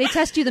crazy? They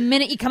test you the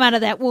minute you come out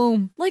of that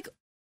womb. Like,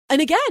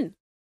 and again,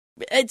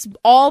 it's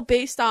all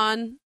based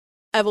on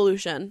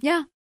evolution.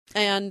 Yeah.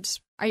 And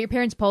are your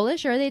parents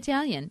Polish or are they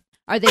Italian?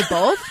 Are they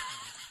both?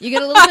 You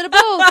get a little bit of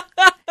both.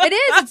 It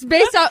is. It's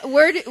based on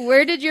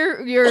where did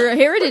your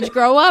heritage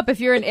grow up. If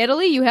you're in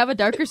Italy, you have a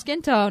darker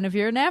skin tone. If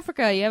you're in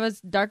Africa, you have a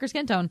darker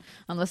skin tone.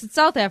 Unless it's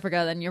South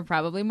Africa, then you're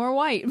probably more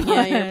white.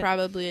 Yeah, you're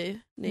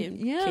probably named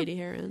Katie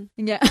Heron.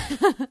 Yeah.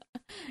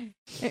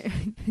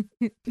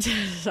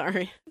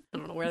 Sorry. I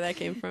don't know where that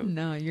came from.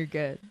 No, you're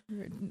good.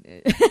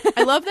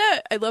 I love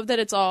that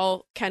it's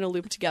all kind of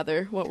looped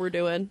together, what we're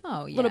doing.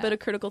 Oh, yeah. A little bit of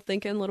critical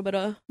thinking, a little bit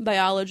of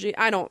biology.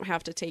 I don't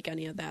have to take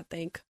any of that,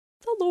 thank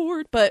the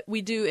Lord. But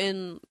we do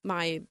in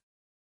my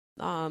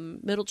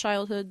middle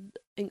childhood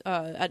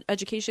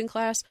education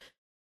class.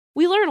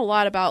 We learn a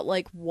lot about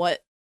like what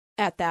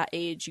at that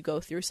age you go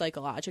through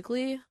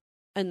psychologically,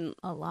 and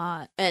a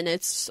lot. And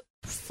it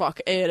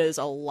is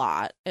a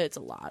lot. It's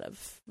a lot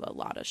of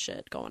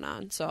shit going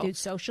on. So, dude,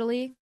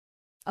 socially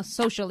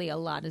a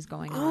lot is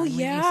going on. Oh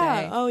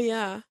yeah. Oh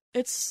yeah.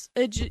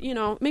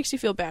 It makes you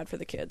feel bad for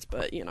the kids,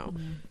 but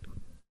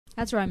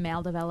That's where I'm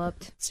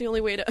maldeveloped. It's the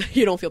only way to...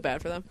 You don't feel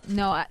bad for them?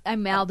 No,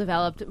 I'm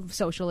maldeveloped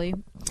socially.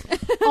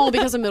 Oh,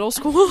 because of middle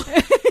school?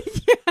 Yeah.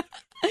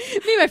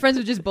 Me and my friends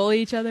would just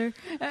bully each other.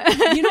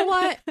 You know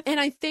what? And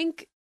I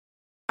think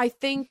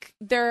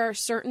there are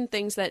certain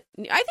things that...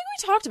 I think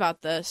we talked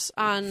about this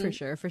on...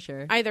 For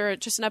sure. Either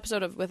just an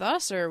episode with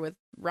us or with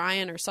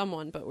Ryan or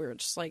someone, but we were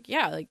just like,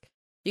 yeah, like,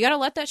 you gotta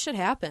let that shit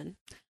happen.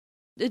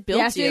 It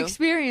builds you. Have to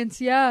experience,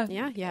 yeah.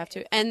 Yeah, you have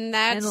to. And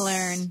that's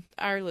learn.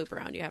 Our loop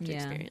around. You have to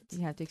experience.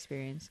 You have to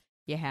experience.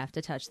 You have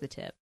to touch the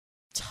tip.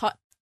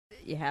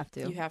 You have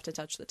to. You have to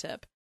touch the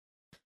tip.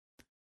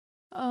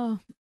 Oh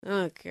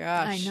gosh.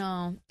 I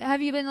know.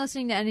 Have you been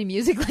listening to any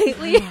music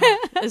lately?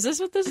 Is this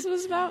what this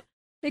was about?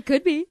 It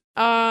could be.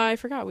 I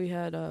forgot we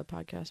had a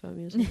podcast about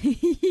music.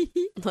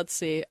 Let's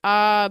see.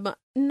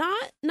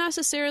 Not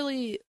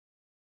necessarily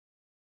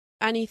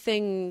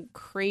anything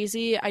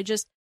crazy.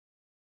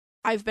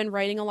 I've been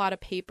writing a lot of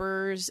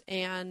papers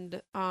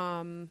and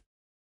kind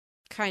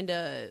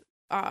of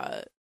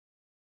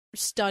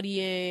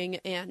studying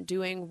and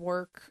doing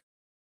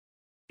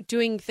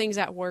things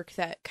at work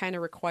that kind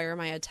of require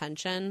my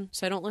attention.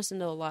 So I don't listen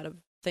to a lot of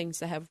things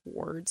that have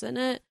words in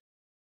it.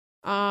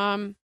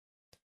 I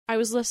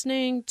was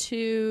listening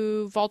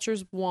to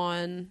Vultures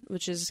 1,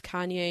 which is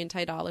Kanye and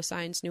Ty Dolla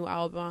 $ign's new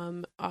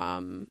album,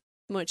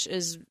 which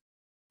is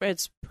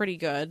It's pretty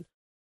good.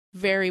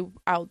 Very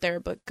out there,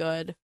 but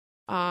good.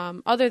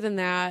 Other than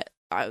that,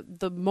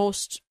 the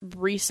most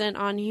recent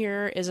on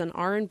here is an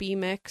R&B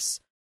mix,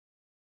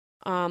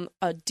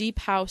 a deep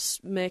house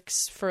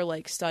mix for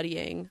like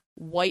studying,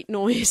 white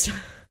noise.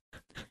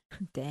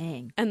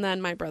 Dang. And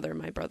then my brother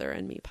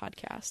and me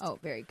podcast. Oh,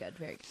 very good.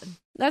 Very good.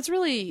 That's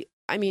really,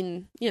 I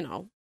mean,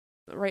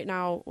 right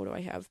now, what do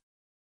I have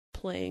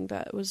playing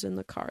that was in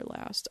the car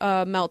last?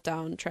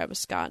 Meltdown, Travis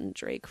Scott and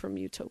Drake from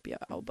Utopia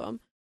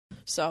album.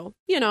 So,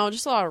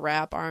 just a lot of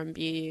rap,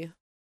 R&B,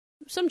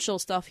 some chill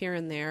stuff here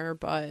and there,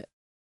 but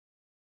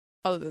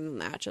other than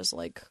that, just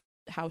like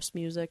house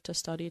music to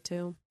study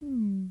to.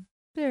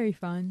 Very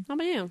fun. How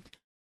about you?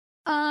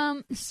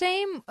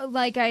 Same,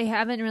 like I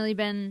haven't really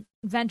been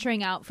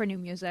venturing out for new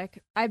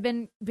music. I've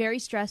been very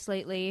stressed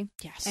lately.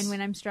 Yes. And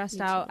when I'm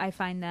stressed out, I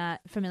find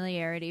that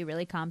familiarity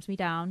really calms me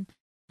down.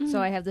 Mm-hmm.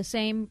 So I have the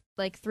same,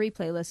 like, 3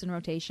 playlists in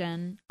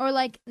rotation. Or,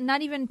 like,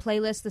 not even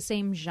playlists, the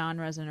same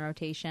genres in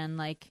rotation,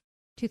 like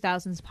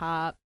 2000s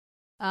pop.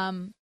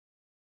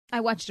 I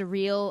watched a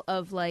reel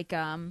of, like,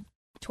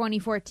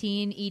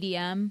 2014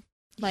 EDM.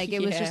 Like,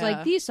 it was just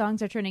like, these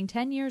songs are turning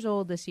 10 years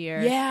old this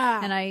year. Yeah.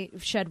 And I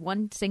shed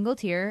one single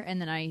tear,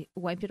 and then I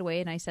wiped it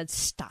away, and I said,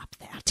 stop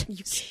that.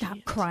 Stop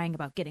crying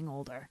about getting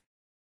older.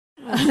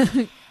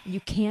 You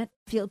can't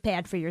feel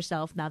bad for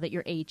yourself now that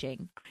you're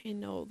aging. I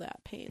know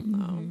that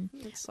pain,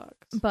 though. It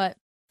sucks. But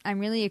I'm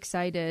really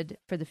excited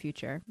for the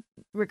future,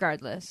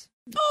 regardless.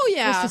 Oh,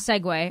 yeah. Just a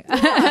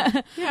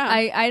segue.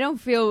 Yeah. I don't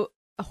feel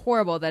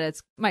horrible that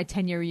it's my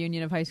 10-year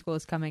reunion of high school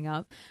is coming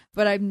up,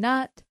 but I'm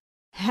not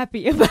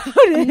happy about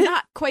it.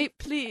 Not quite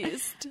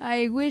pleased.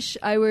 I wish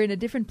I were in a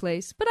different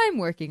place, but I'm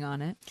working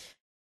on it.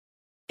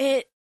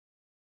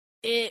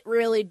 It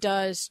really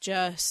does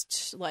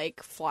just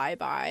like fly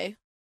by.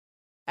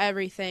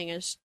 Everything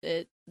is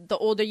the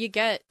older you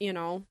get,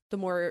 the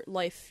more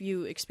life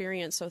you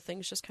experience, so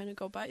things just kind of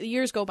go by. The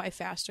years go by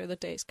faster, the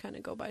days kind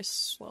of go by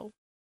slow.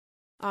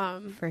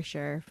 For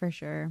sure.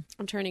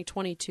 I'm turning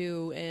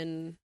 22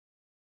 in,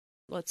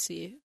 let's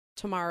see,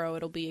 tomorrow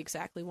it'll be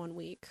exactly 1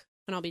 week,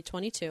 and I'll be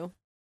 22.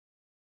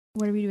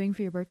 What are we doing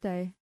for your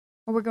birthday?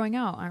 Well, we're going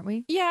out, aren't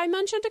we? Yeah, I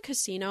mentioned a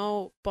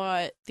casino,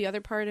 but the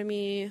other part of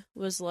me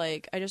was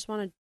like, I just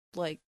want to,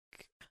 like,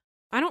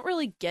 I don't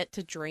really get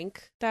to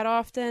drink that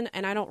often,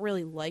 and I don't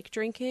really like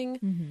drinking.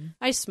 Mm-hmm.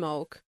 I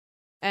smoke,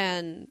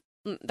 and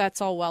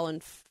that's all well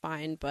and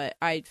fine, but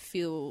I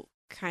feel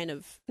kind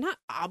of not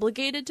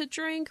obligated to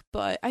drink,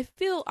 but I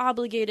feel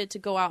obligated to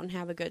go out and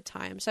have a good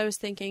time. So I was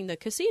thinking the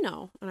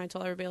casino, and I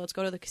told everybody, let's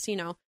go to the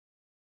casino.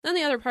 Then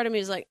the other part of me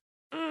is like,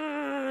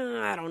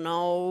 I don't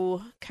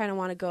know, kind of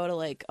want to go to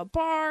like a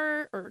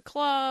bar or a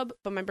club,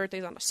 but my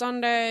birthday's on a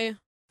Sunday.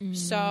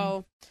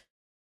 So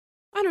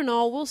I don't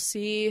know, we'll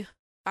see.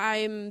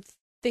 I'm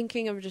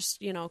thinking of just,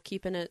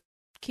 keeping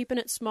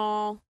it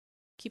small,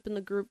 keeping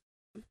the group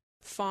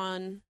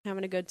fun,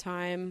 having a good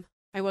time.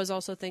 I was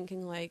also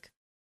thinking, like,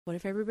 what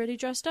if everybody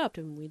dressed up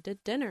and we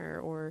did dinner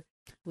or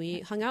we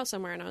hung out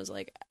somewhere? And I was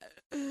like,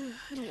 I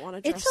don't want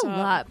to dress up. It's a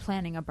lot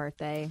planning a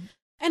birthday.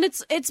 And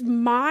it's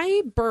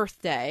my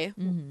birthday,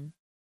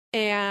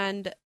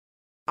 and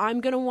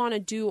I'm going to want to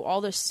do all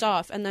this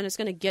stuff, and then it's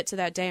going to get to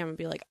that day, I'm going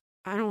to be like,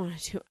 I don't want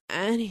to do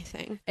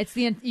anything. It's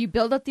you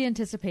build up the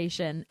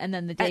anticipation, and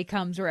then the day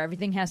comes where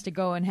everything has to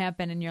go and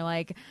happen, and you're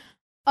like,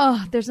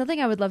 oh, there's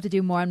nothing I would love to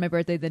do more on my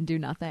birthday than do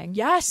nothing.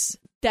 Yes,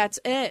 that's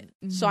it.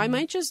 So I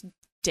might just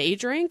day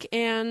drink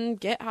and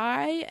get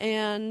high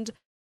and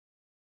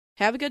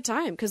have a good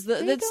time, because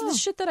that's the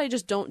shit that I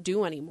just don't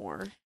do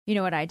anymore. You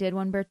know what I did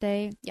one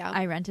birthday? Yeah.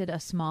 I rented a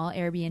small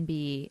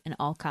Airbnb in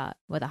Alcott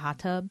with a hot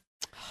tub,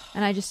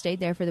 and I just stayed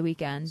there for the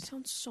weekend.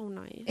 Sounds so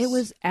nice. It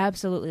was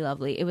absolutely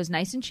lovely. It was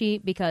nice and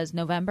cheap because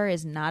November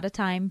is not a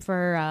time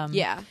for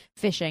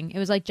fishing. It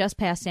was like just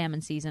past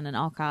salmon season in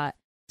Alcott.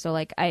 So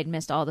like I had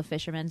missed all the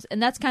fishermen's.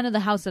 And that's kind of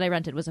the house that I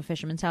rented was a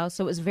fisherman's house.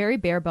 So it was very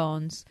bare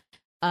bones.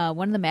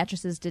 One of the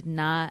mattresses did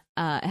not,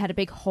 it had a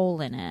big hole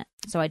in it.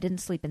 So I didn't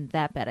sleep in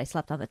that bed. I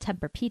slept on the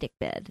Tempur-Pedic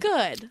bed.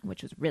 Good.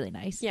 Which was really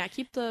nice. Yeah,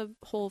 keep the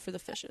hole for the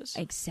fishes.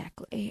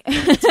 Exactly.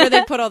 That's where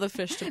they put all the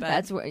fish to bed.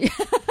 That's where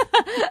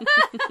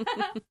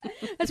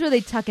that's where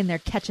they tuck in their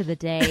catch of the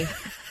day.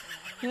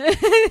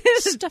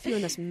 Stuff you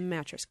in this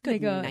mattress.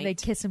 Good night. They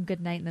kiss them good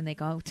night, and then they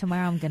go,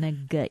 tomorrow I'm going to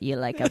gut you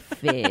like a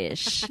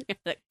fish.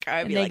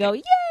 And they go,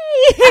 yay!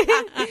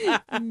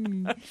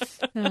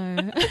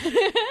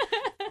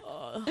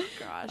 Oh,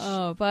 gosh.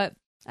 Oh, but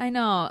I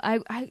know.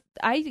 I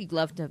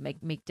love to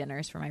make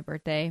dinners for my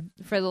birthday.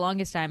 For the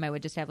longest time, I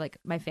would just have like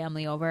my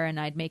family over, and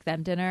I'd make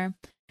them dinner.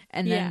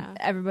 And then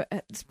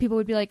people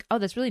would be like, oh,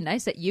 that's really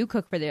nice that you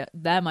cook for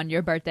them on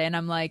your birthday. And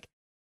I'm like,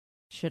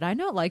 should I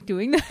not like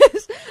doing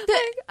this?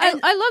 I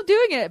love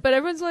doing it, but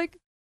everyone's like,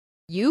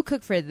 you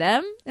cook for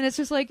them? And it's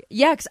just like,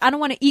 yeah, because I don't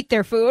want to eat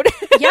their food.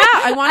 Yeah,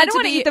 I don't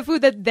want to eat the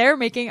food that they're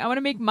making. I want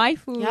to make my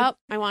food. Yep,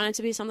 I want it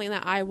to be something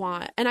that I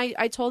want. And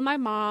I told my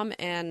mom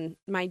and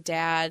my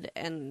dad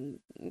and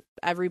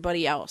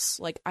everybody else,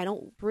 like, I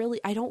don't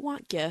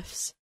want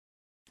gifts.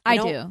 I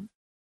do.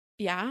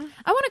 Yeah.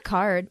 I want a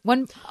card. A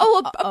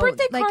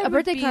birthday card like a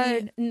birthday would be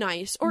card.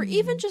 nice. Or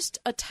even just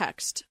a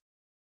text.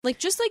 Like,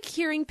 just like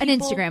hearing people. An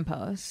Instagram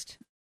post.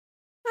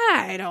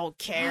 I don't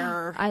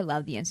care. I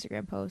love the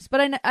Instagram post,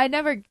 but I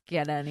never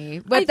get any.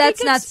 But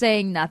that's not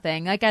saying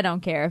nothing. Like, I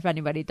don't care if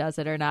anybody does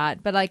it or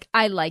not. But, like,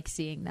 I like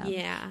seeing them.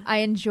 Yeah. I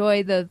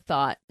enjoy the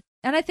thought.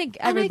 And I think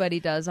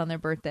everybody does on their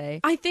birthday.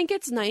 I think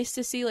it's nice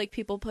to see, like,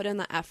 people put in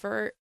the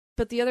effort.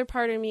 But the other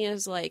part of me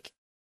is, like,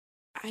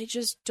 I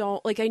just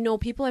don't, like, I know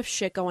people have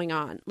shit going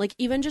on. Like,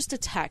 even just a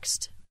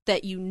text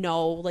that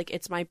like,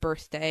 it's my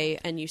birthday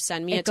and you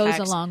send me a text. It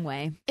goes a long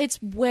way. It's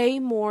way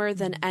more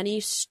than any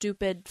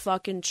stupid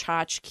fucking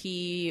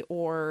tchotchke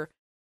or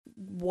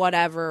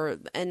whatever.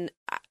 And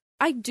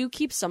I do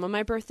keep some of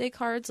my birthday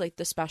cards, like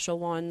the special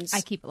ones.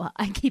 I keep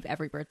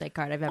every birthday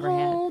card I've ever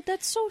had. Oh,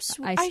 that's so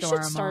sweet.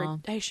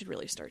 I should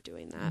really start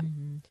doing that.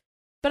 Mm-hmm.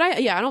 But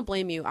I don't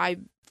blame you.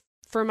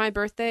 For my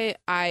birthday,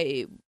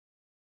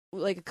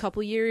 like a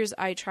couple years,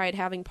 I tried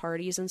having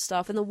parties and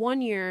stuff. And the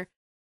one year,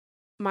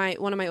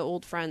 one of my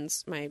old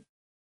friends, I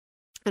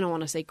don't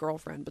want to say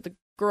girlfriend, but the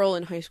girl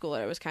in high school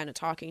that I was kind of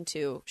talking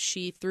to,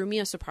 she threw me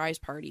a surprise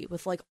party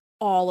with like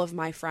all of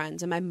my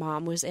friends, and my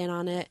mom was in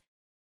on it.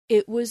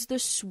 It was the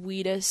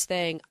sweetest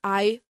thing.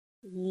 I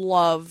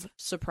love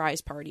surprise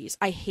parties.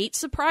 I hate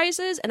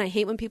surprises, and I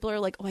hate when people are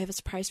like, oh, I have a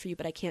surprise for you,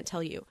 but I can't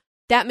tell you.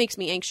 That makes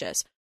me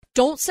anxious.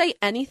 Don't say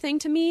anything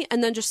to me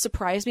and then just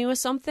surprise me with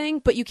something,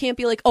 but you can't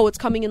be like, oh, it's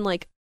coming in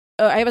like,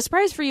 I have a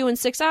surprise for you in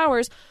 6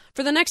 hours.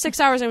 For the next 6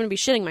 hours, I'm going to be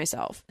shitting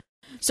myself.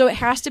 So it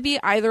has to be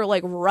either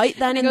like right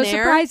then and there.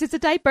 Surprise, it's a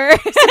diaper. And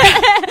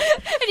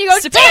you go,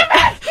 damn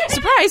it!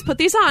 Surprise, put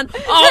these on.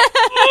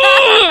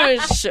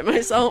 Oh, shit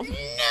myself. No.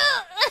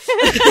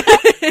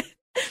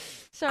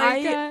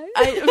 Sorry, guys.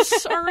 I'm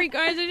sorry,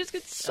 guys. I just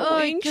get so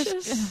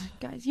anxious.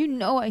 Guys, you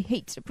know I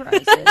hate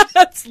surprises.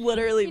 That's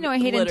literally I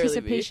hate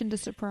anticipation to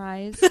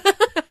surprise.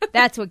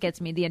 That's what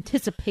gets me, the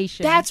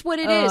anticipation. That's what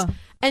it is.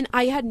 And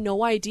I had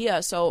no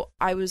idea. So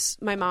I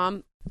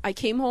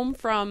came home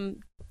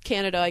from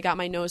Canada. I got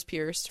my nose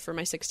pierced for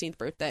my 16th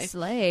birthday.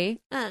 Slay.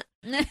 And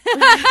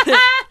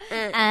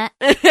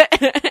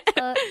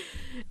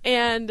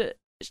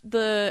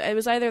it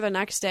was either the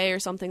next day or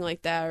something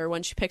like that, or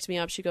when she picked me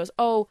up, she goes,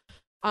 oh,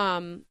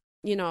 so-and-so,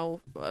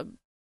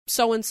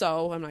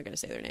 I'm not going to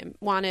say their name,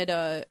 wanted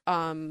a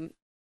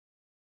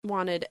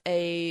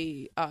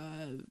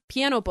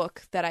piano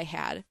book that I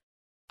had.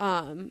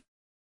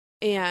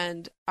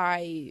 And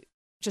I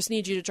just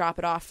need you to drop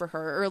it off for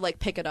her, or like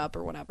pick it up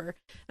or whatever.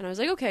 And I was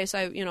like, okay. So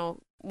I,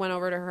 went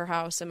over to her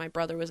house, and my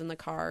brother was in the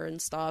car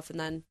and stuff. And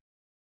then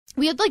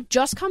we had like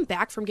just come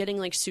back from getting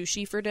like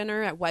sushi for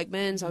dinner at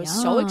Wegmans. I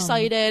was so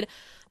excited.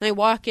 And I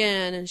walk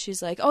in, and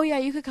she's like, oh yeah,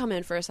 you could come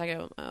in for a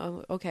second.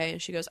 Oh, okay.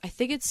 And she goes, I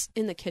think it's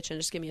in the kitchen.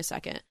 Just give me a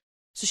second.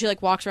 So she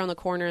like walks around the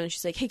corner, and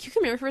she's like, hey, can you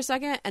come here for a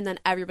second? And then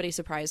everybody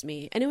surprised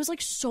me. And it was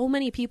like so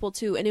many people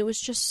too. And it was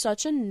just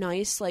such a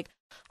nice, like,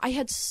 I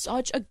had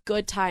such a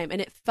good time,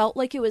 and it felt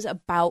like it was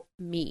about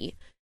me.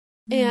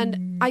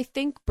 And I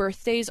think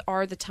birthdays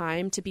are the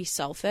time to be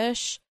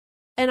selfish.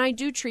 And I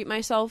do treat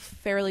myself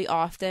fairly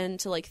often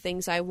to like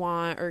things I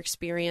want or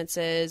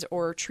experiences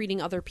or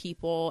treating other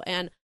people.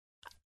 And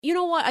you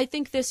know what? I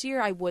think this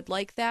year I would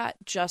like that,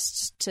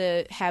 just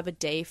to have a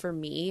day for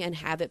me and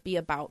have it be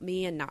about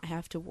me and not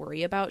have to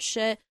worry about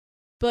shit.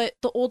 But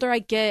the older I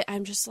get,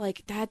 I'm just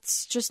like,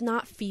 that's just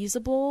not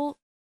feasible.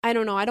 I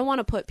don't know. I don't want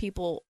to put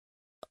people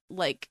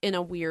like in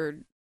a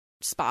weird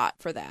spot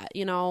for that,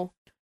 And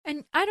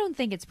I don't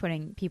think it's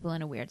putting people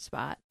in a weird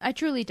spot. I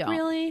truly don't.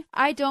 Really?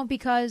 I don't,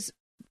 because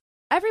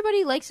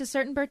everybody likes a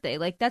certain birthday.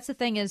 Like, that's the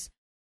thing, is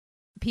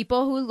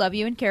people who love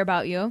you and care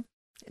about you,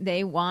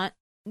 they want,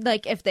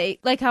 like, if they,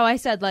 like how I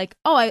said, like,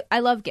 oh, I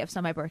love gifts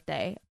on my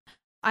birthday.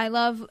 I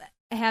love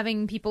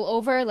having people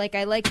over. Like,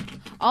 I like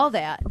all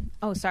that.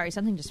 Oh, sorry,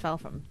 something just fell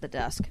from the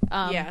desk.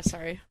 Yeah,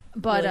 sorry.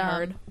 But, really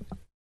hard.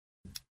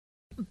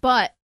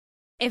 But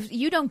if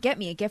you don't get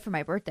me a gift for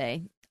my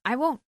birthday, I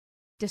won't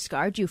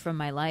discard you from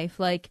my life.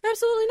 Like,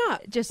 absolutely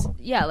not. Just,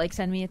 yeah, like,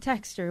 send me a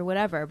text or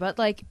whatever. But,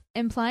 like,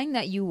 implying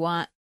that you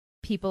want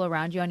people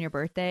around you on your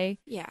birthday,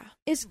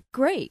 is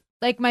great.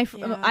 Like,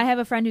 I have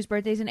a friend whose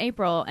birthday's in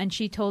April, and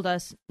she told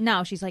us,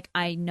 now she's like,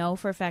 I know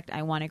for a fact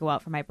I want to go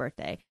out for my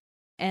birthday,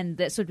 and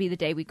this would be the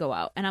day we go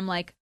out. And I'm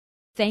like,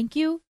 thank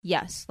you.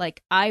 Yes,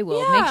 like, I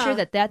will make sure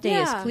that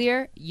day is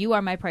clear. You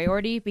are my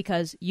priority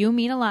because you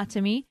mean a lot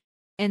to me.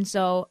 And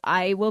so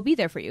I will be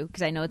there for you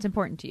because I know it's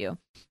important to you.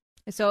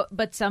 So,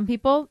 but some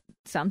people,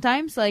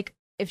 sometimes, like,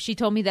 if she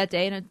told me that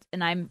day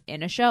and I'm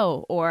in a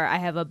show, or I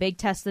have a big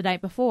test the night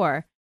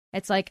before,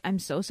 it's like, I'm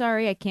so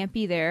sorry, I can't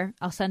be there.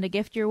 I'll send a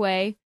gift your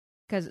way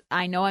because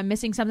I know I'm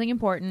missing something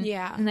important.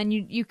 Yeah. And then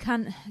you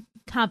can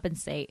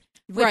compensate.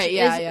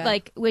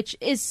 Which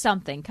is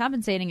something.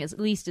 Compensating at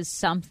least is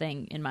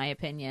something, in my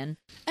opinion.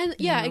 And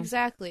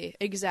exactly.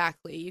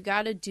 You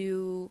got to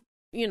do,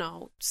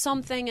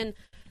 something. And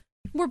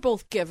we're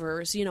both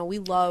givers.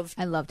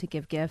 I love to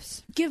give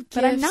gifts.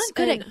 But I'm not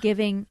good at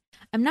giving.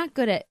 I'm not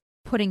good at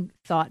putting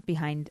thought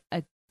behind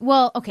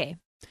well, okay.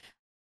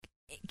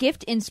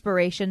 gift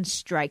inspiration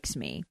strikes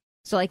me.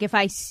 So like if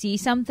I see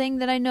something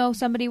that I know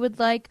somebody would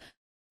like,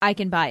 I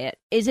can buy it.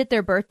 Is it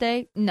their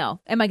birthday?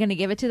 No. Am I going to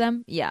give it to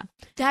them? Yeah.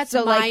 That's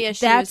so my like,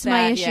 issue. That's my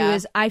that, issue yeah.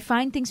 is I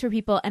find things for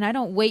people and I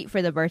don't wait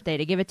for the birthday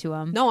to give it to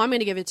them. No, I'm going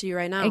to give it to you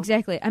right now.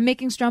 Exactly. I'm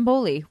making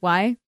stromboli.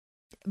 Why?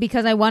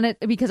 Because I want it.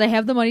 Because I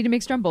have the money to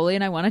make stromboli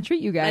and I want to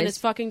treat you guys. And it's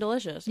fucking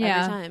delicious every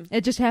time.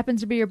 It just happens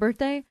to be your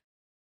birthday.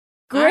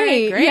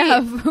 Great.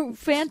 Yeah,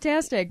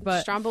 fantastic.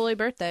 But Stromboli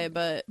birthday,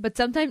 but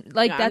sometimes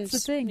like that's the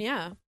thing.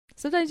 Yeah.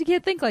 Sometimes you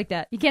can't think like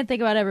that. You can't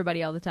think about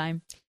everybody all the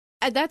time.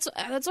 And that's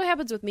what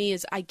happens with me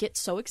is I get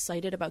so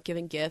excited about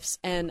giving gifts,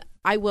 and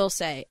I will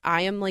say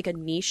I am like a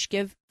niche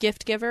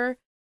gift giver.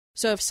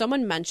 So if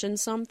someone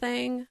mentions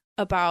something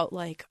about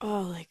like,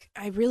 oh, like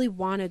I really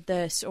wanted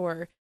this,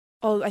 or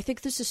oh, I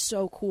think this is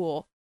so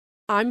cool,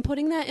 I'm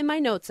putting that in my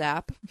notes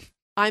app.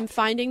 I'm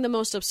finding the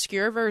most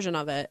obscure version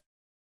of it.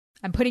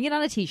 I'm putting it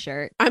on a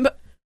t-shirt. I'm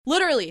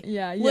literally,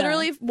 yeah.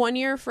 Literally 1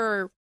 year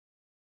for,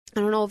 I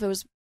don't know if it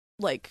was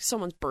like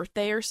someone's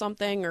birthday or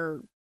something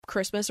or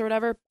Christmas or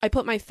whatever, I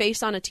put my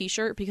face on a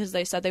t-shirt because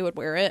they said they would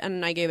wear it,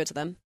 and I gave it to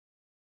them.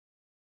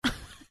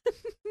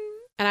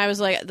 And I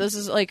was like, this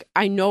is like,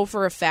 I know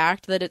for a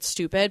fact that it's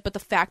stupid, but the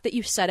fact that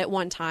you said it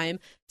one time,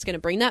 it's going to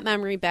bring that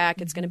memory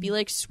back. It's going to be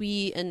like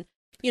sweet. And,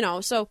 you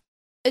know, so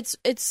it's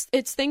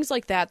things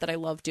like that I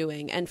love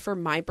doing. And for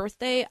my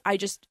birthday,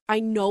 I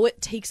know it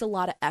takes a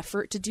lot of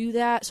effort to do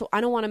that. So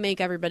I don't want to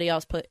make everybody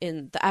else put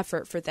in the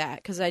effort for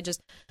that. Cause I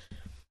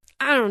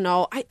don't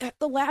know.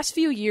 The last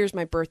few years,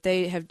 my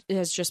birthday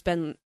has just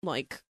been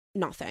like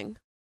nothing.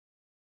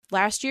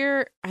 Last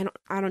year, I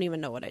don't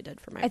even know what I did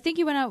for my. I think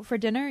you went out for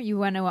dinner. You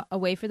went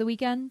away for the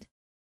weekend.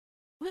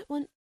 What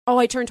one? Oh,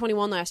 I turned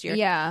 21 last year.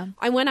 Yeah,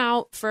 I went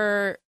out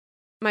for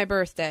my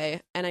birthday,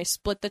 and I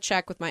split the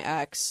check with my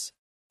ex,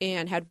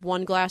 and had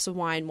one glass of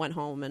wine, went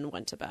home, and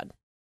went to bed.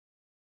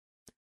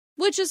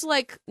 Which is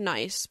like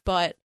nice,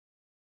 but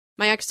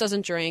my ex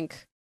doesn't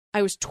drink.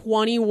 I was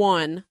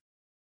 21.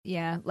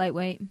 Yeah,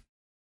 lightweight.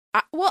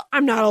 Well,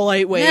 I'm not a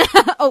lightweight.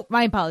 Oh,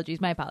 my apologies.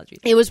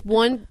 It was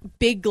one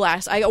big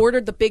glass. I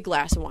ordered the big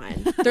glass of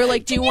wine. They're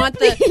like, "Do you want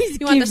the?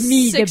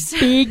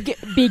 the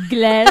big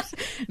glass,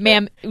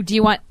 ma'am? Do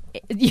you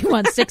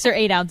want 6 or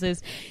 8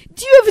 ounces?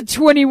 Do you have a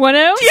 21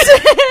 ounce?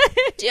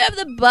 Do you have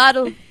the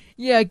bottle?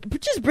 Yeah,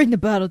 just bring the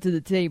bottle to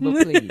the table,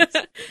 please.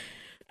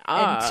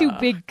 And 2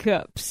 big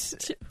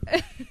cups,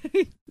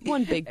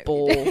 one big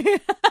bowl,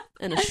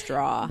 and a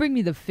straw. Bring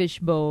me the fish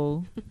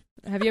bowl."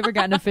 Have you ever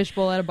gotten a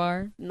fishbowl at a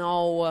bar?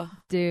 No.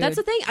 Dude. That's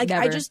the thing.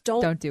 I just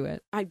don't. Don't do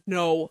it. I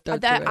know.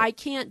 Don't do it. I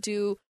can't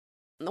do.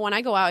 When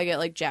I go out, I get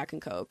like Jack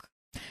and Coke.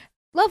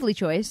 Lovely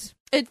choice.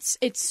 It's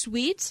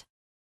sweet.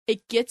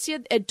 It gets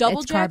you a double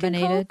it's Jack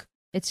carbonated. and Coke.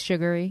 It's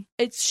sugary.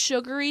 It's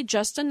sugary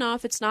just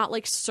enough. It's not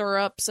like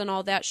syrups and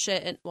all that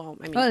shit. And well,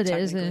 I mean, it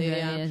is.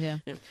 yeah.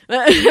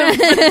 But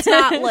it's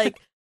not like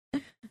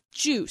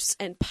juice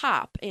and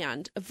pop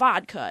and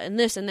vodka and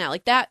this and that.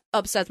 Like that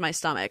upsets my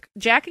stomach.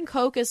 Jack and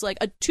Coke is like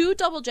 2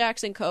 double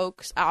Jacks and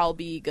Cokes. I'll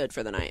be good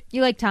for the night.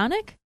 You like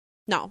tonic?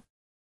 No.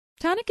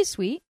 Tonic is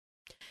sweet.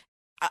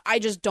 I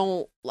just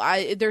don't.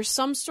 There's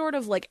some sort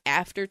of like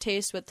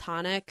aftertaste with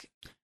tonic.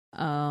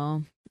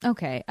 Oh,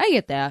 okay. I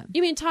get that.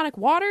 You mean tonic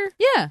water?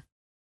 Yeah.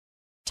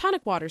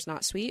 Tonic water's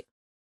not sweet.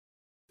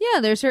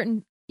 Yeah, there's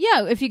certain.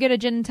 Yeah, if you get a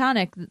gin and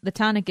tonic, the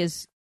tonic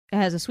has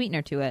a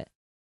sweetener to it.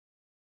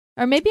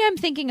 Or maybe I'm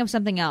thinking of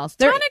something else.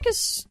 Tonic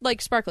is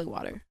like sparkling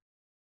water.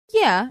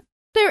 Yeah,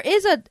 there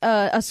is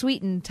a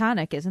sweetened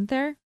tonic, isn't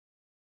there?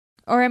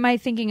 Or am I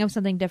thinking of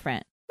something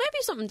different? Might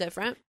be something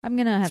different. I'm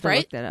gonna have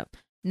Sprite? to look that up.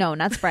 No,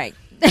 not Sprite.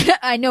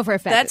 I know for a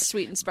fact That's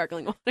sweet and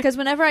sparkling water. because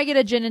whenever I get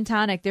a gin and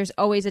tonic, there's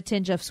always a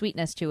tinge of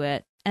sweetness to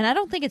it, and I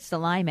don't think it's the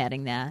lime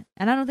adding that,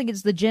 and I don't think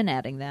it's the gin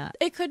adding that.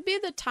 It could be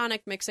the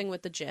tonic mixing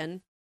with the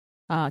gin.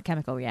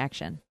 Chemical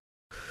reaction.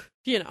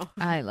 You know,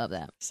 I love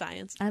that.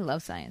 science. I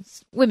love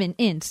science. Women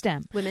in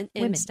STEM. Women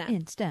in STEM.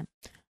 in STEM.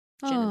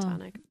 Gin and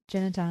tonic.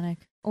 Gin and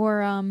tonic.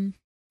 Or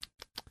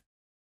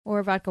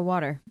vodka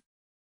water.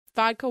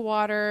 Vodka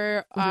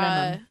water.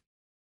 Lemon.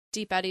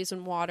 Deep Eddies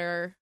and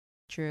water.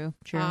 True.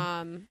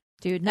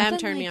 Dude, Em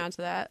turned me on to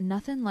that.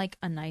 Nothing like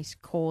a nice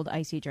cold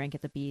icy drink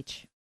at the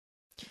beach.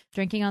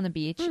 Drinking on the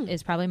beach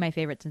is probably my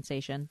favorite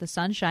sensation. The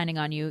sun's shining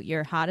on you.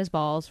 You're hot as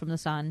balls from the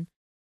sun.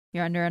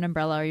 You're under an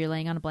umbrella or you're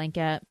laying on a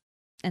blanket.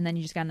 And then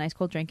you just got a nice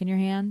cold drink in your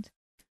hand.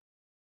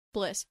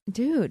 Bliss.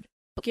 Dude.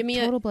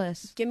 Total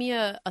bliss. Give me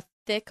a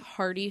thick,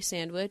 hearty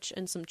sandwich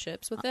and some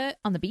chips with it.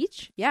 On the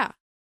beach? Yeah.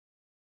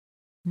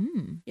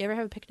 You ever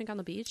have a picnic on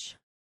the beach?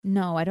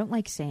 No, I don't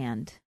like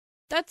sand.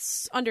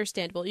 That's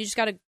understandable. You just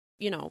gotta,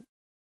 you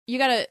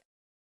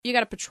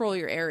gotta patrol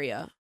your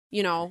area,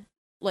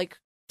 like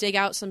dig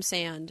out some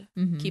sand,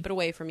 keep it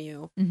away from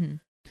you. Mm-hmm.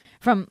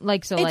 From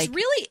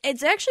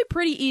it's actually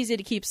pretty easy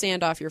to keep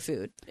sand off your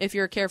food if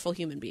you're a careful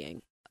human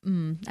being.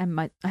 I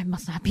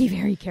must not be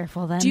very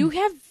careful then. Do you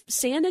have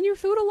sand in your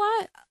food a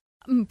lot?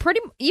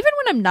 Even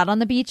when I'm not on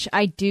the beach,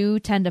 I do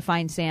tend to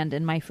find sand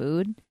in my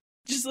food.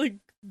 Just like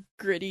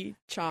gritty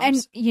chomps.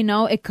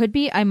 And it could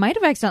be I might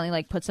have accidentally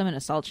like put some in a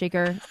salt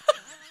shaker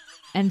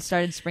and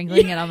started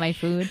sprinkling it on my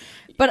food.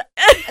 But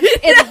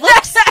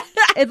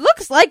it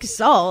looks like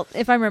salt,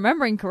 if I'm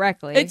remembering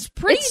correctly. It's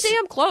pretty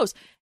damn close.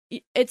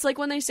 It's like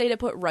when they say to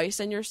put rice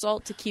in your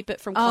salt to keep it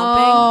from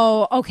clumping.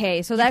 Oh,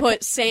 okay. So that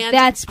put sand.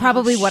 That's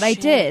probably what I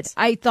shit. did.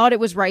 I thought it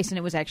was rice and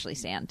it was actually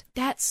sand.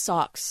 That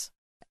sucks.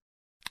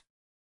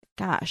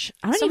 Gosh,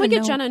 I don't Someone even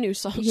get know. Jenna a new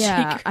salt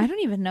Yeah, shaker. I don't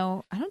even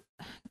know.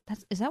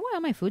 Is that why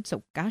all my food's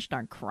so gosh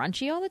darn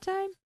crunchy all the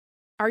time?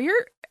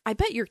 I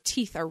bet your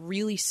teeth are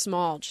really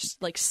small,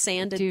 just like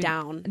sanded Dude,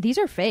 down. These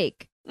are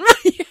fake.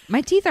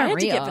 My teeth I aren't had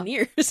to real. get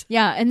veneers.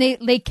 Yeah, and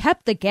they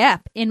kept the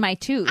gap in my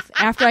tooth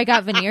after I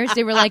got veneers.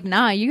 They were like,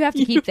 "Nah, you have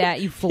to keep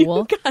that, you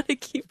fool." You gotta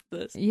keep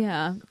this.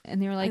 Yeah,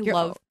 and they were like, I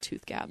love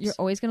tooth gaps. You're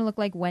always gonna look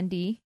like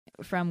Wendy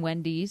from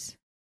Wendy's,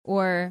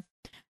 or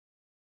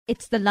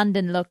it's the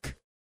London look.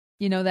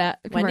 You know that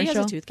commercial? Wendy has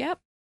a tooth gap?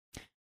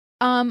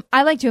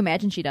 I like to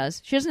imagine she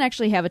does. She doesn't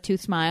actually have a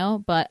tooth smile,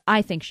 but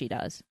I think she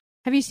does.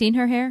 Have you seen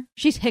her hair?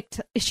 She's Hick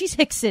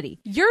City.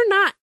 You're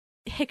not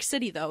Hick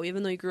City, though,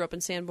 even though you grew up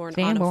in Sanborn.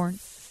 Sanborn. On a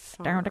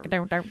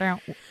farm.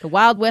 Down. The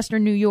wild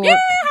western New York.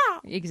 Yeah!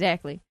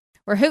 Exactly.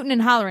 We're hooting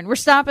and hollering. We're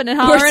stomping and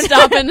hollering. We're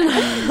stomping and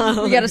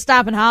hollering. We got to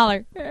stop and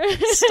holler.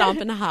 Stomp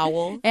and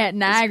howl. At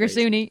Niagara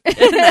SUNY.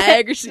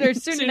 Niagara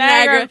SUNY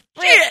Niagara.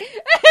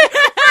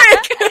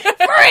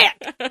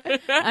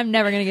 Frick! I'm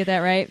never going to get that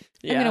right.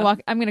 Yeah.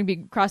 I'm going to be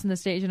crossing the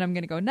stage and I'm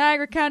going to go,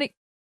 Niagara County.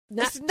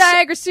 Not-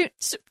 Niagara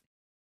SUNY.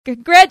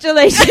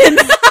 Congratulations.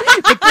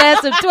 The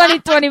class of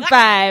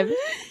 2025.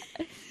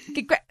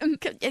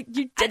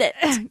 You did it.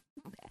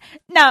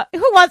 Now,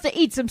 who wants to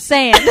eat some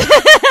sand?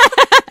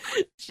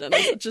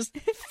 Jenna's just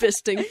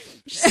fisting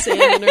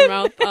sand in her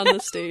mouth on the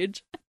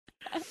stage.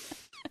 Oh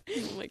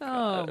my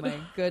god. Oh my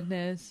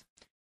goodness.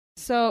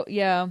 So,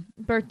 yeah,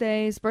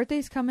 birthdays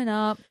coming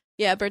up.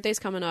 Yeah, birthday's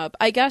coming up.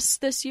 I guess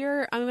this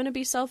year I'm going to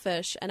be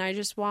selfish and I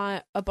just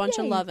want a bunch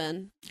of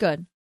loving.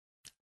 Good.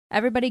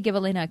 Everybody give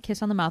Alaina a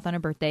kiss on the mouth on her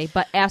birthday,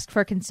 but ask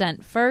for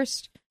consent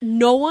first.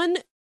 No one...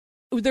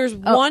 There's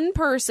one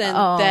person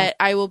that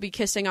I will be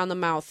kissing on the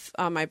mouth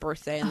on my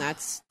birthday, and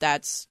that's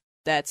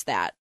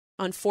that.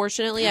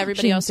 Unfortunately,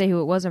 everybody She else... didn't say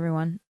who it was,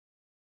 everyone.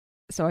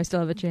 So I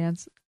still have a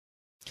chance.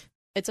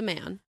 It's a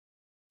man.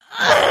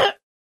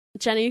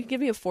 Jenny,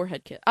 give me a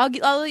forehead kiss. I'll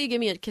let you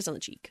give me a kiss on the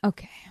cheek.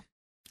 Okay.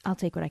 I'll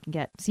take what I can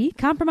get. See?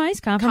 Compromise.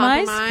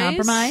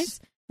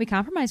 We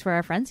compromise for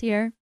our friends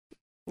here.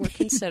 We're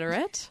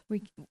considerate.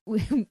 We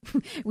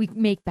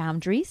make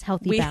boundaries,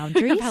 healthy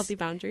boundaries. Have healthy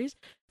boundaries.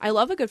 I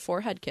love a good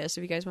forehead kiss.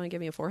 If you guys want to give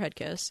me a forehead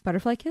kiss.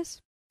 Butterfly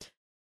kiss?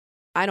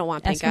 I don't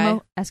want pink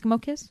eye.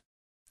 Eskimo kiss?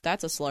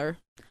 That's a slur.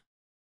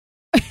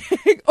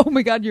 Oh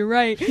my god, you're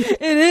right.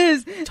 It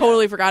is.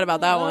 Totally forgot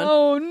about that one.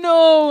 Oh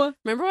no.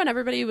 Remember when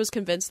everybody was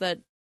convinced that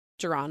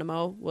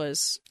Geronimo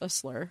was a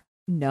slur?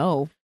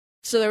 No.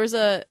 So there was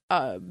a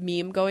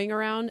meme going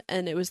around,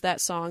 and it was that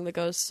song that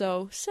goes,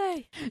 "So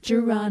say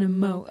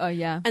Geronimo." Oh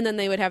yeah. And then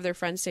they would have their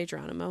friends say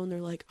Geronimo, and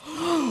they're like,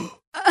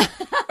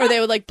 or they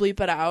would like bleep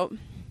it out.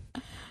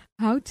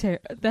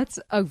 That's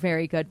a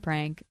very good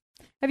prank.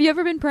 Have you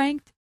ever been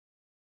pranked?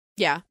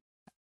 Yeah.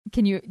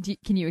 Can you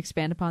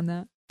expand upon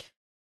that?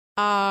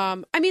 I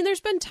mean, there's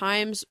been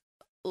times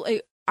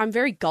like I'm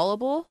very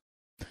gullible.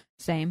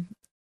 Same.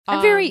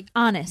 I'm very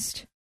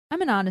honest.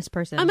 I'm an honest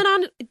person.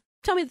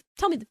 Tell me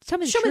show me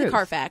the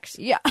Carfax.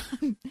 Yeah.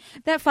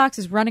 That fox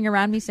is running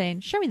around me saying,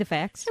 "Show me the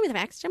facts. Show me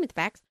the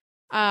facts.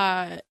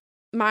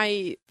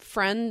 My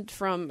friend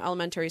from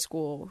elementary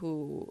school,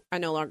 who I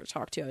no longer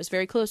talk to, I was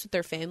very close with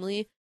their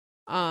family.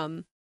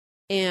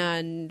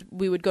 And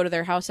we would go to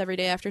their house every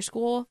day after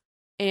school.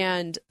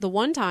 And the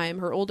one time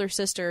her older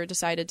sister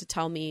decided to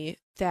tell me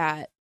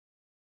that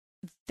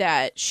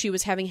she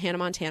was having Hannah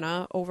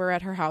Montana over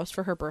at her house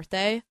for her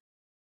birthday.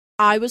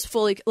 I was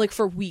fully, like,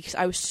 for weeks,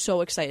 I was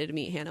so excited to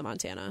meet Hannah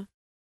Montana.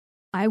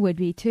 I would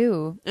be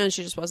too. And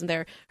she just wasn't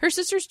there. Her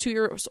sister's 2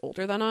 years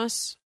older than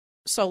us.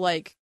 So,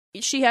 like,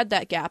 she had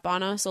that gap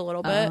on us a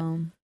little bit.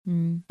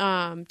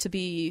 To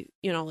be,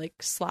 like,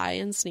 sly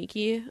and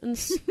sneaky and,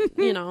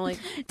 like...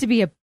 to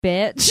be a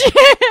bitch.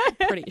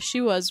 Pretty.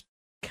 She was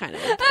kind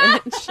of a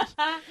bitch.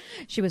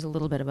 She was a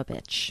little bit of a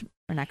bitch.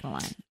 We're not going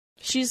to lie.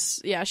 She's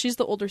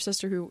the older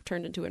sister who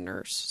turned into a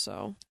nurse,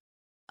 so...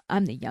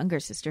 I'm the younger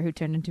sister who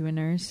turned into a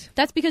nurse.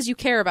 That's because you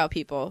care about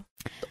people.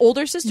 The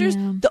older sisters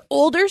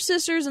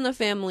in the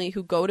family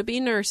who go to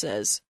be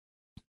nurses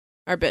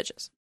are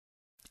bitches.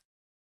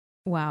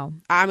 Wow.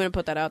 I'm going to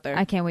put that out there.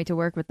 I can't wait to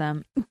work with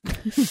them.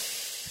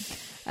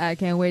 I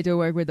can't wait to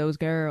work with those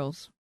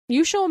girls.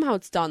 You show them how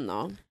it's done,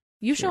 though.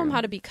 You show them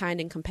how to be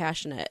kind and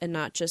compassionate and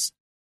not just...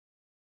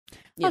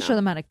 I'll show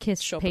them how to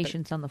kiss show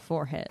patients on the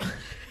forehead.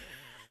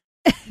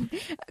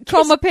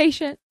 Coma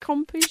patient.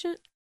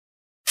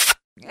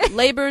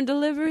 Labor and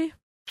delivery.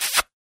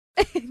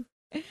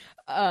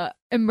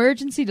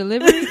 Emergency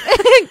delivery.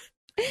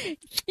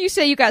 You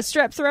say you got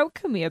strep throat?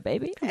 Come here,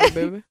 baby.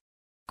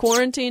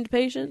 Quarantined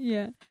patient.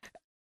 Yeah.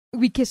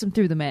 We kiss them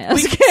through the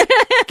mask.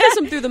 Kiss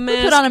them through the mask.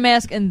 We put on a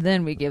mask and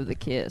then we give the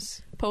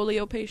kiss.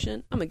 Polio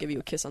patient. I'm going to give you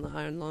a kiss on the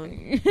iron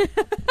lung.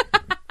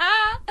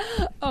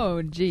 Oh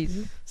Oh,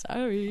 jeez.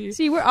 Sorry.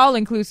 See, we're all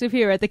inclusive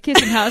here at the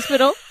Kissing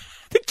Hospital.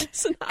 The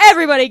Kissin' Hospital.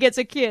 Everybody gets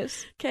a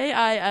kiss.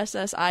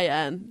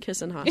 KISSIN.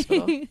 Kissin'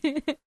 Hospital.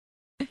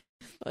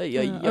 Or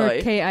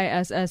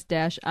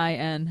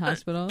KISS-IN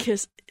Hospital.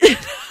 Kiss.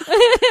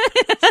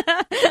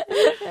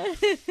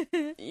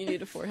 You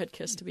need a forehead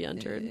kiss to be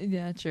entered.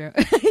 Yeah, true.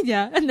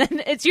 Yeah, and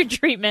then it's your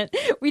treatment.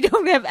 We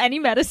don't have any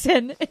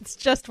medicine. It's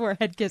just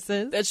forehead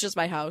kisses. That's just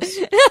my house.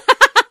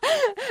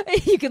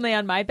 You can lay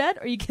on my bed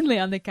or you can lay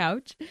on the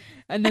couch.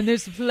 And then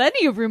there's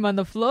plenty of room on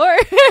the floor.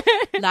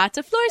 Lots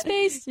of floor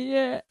space.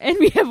 Yeah, and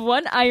we have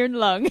one iron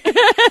lung. You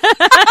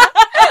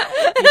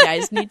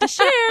guys need to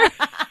share.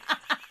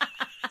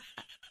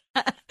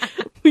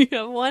 We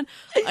have one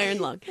iron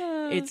lung.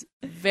 It's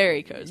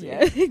very cozy.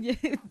 Yeah.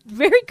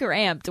 Very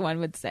cramped, one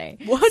would say.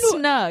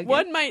 Snug.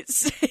 One might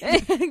say.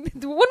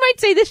 One might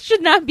say this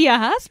should not be a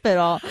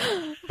hospital.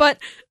 But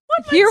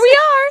here we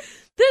are.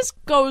 This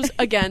goes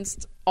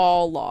against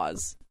all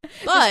laws.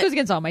 But this goes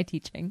against all my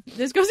teaching.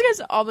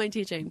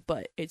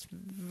 But it's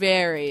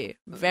very,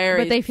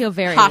 very. But they feel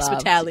very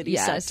hospitality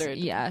loved. centered.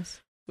 Yes.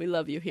 We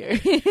love you here.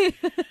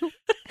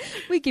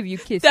 We give you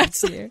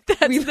kisses here.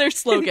 That's their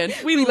slogan.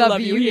 We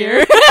love you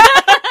here.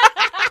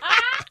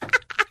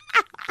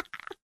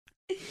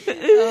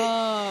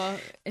 Oh,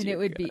 and it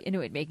would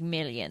make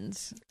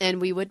millions.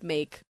 And we would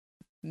make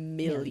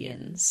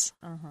millions.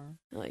 Uh-huh.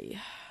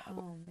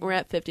 We're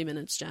at 50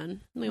 minutes,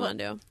 Jen. What do you want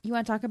to do? You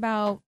want to talk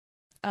about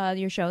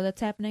your show that's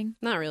happening?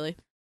 Not really.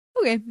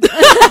 Okay.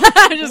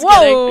 I'm just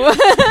kidding.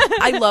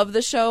 I love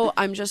the show.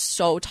 I'm just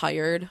so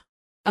tired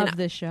of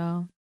the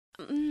show.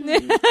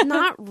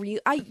 Not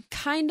really.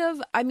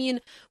 I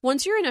mean,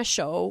 once you're in a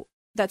show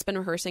that's been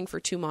rehearsing for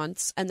 2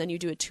 months and then you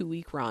do a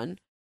 2-week run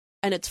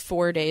and it's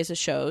 4 days of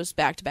shows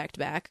back to back to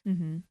back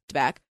to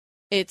back,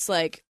 it's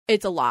like,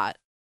 it's a lot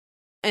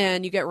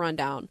and you get run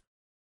down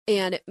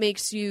and it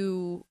makes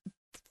you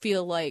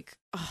feel like,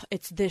 oh,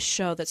 it's this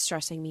show that's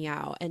stressing me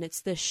out and it's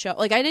this show.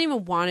 Like, I didn't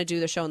even want to do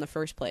the show in the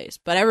first place,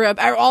 but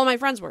all my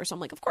friends were, so I'm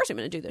like, of course I'm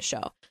going to do this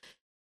show.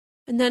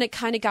 And then it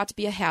kind of got to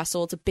be a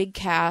hassle. It's a big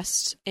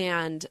cast.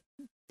 And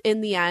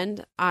in the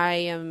end, I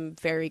am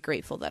very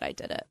grateful that I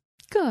did it.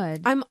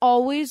 Good. I'm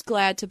always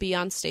glad to be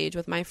on stage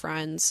with my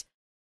friends.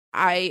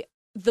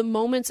 The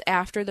moments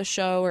after the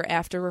show or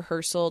after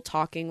rehearsal,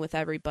 talking with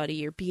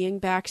everybody or being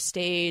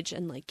backstage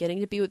and like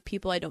getting to be with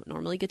people I don't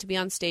normally get to be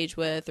on stage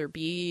with or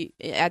be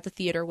at the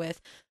theater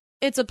with,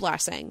 it's a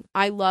blessing.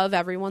 I love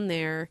everyone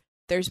there.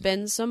 There's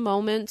been some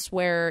moments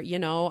where,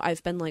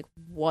 I've been like,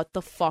 what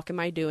the fuck am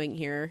I doing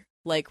here?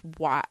 Like,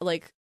 why?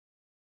 Like,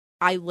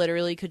 I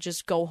literally could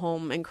just go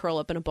home and curl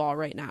up in a ball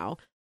right now.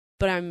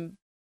 But I'm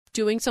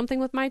doing something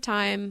with my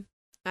time.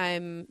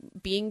 I'm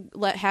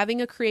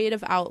having a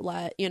creative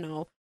outlet,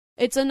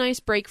 It's a nice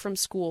break from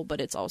school,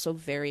 but it's also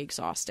very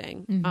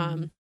exhausting.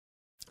 Mm-hmm.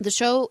 The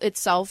show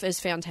itself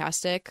is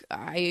fantastic.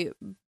 I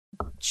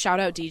shout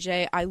out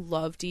DJ. I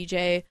love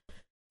DJ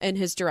and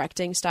his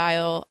directing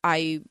style.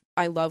 I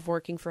love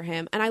working for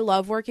him, and I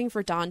love working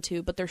for Don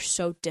too, but they're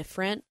so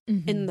different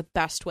in the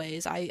best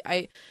ways.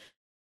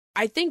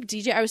 I think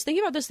DJ, I was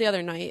thinking about this the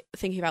other night,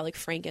 thinking about like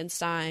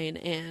Frankenstein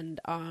and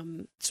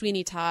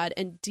Sweeney Todd,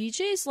 and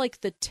DJ's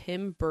like the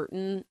Tim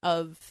Burton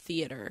of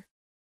theater,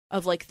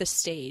 of like the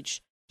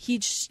stage.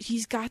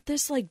 He's got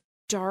this like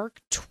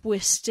dark,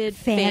 twisted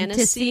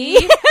fantasy.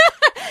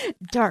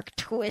 Dark,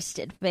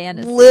 twisted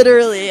fantasy.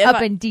 Literally.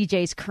 Up in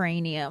DJ's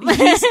cranium.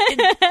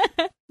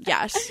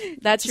 Yes,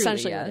 that's Truly,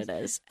 essentially what it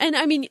is. And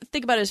I mean,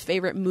 think about his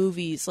favorite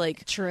movies,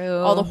 like True.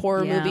 all the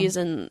horror movies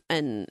and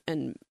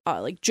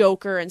like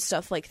Joker and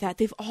stuff like that.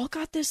 They've all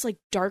got this like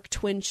dark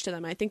twinge to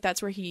them. I think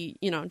that's where he,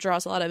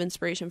 draws a lot of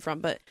inspiration from.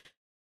 But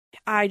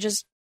I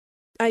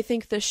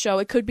think this show,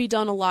 it could be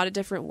done a lot of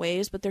different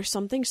ways, but there's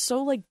something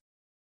so like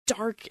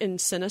dark and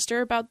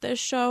sinister about this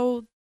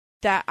show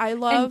that I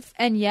love.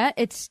 And yet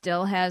it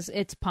still has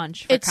its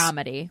punch for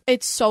comedy.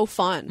 It's so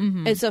fun.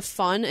 Mm-hmm. It's a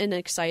fun and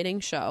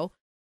exciting show.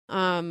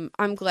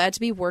 I'm glad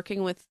to be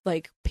working with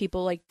like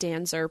people like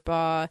Dan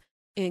Zerpa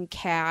and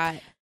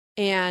Kat,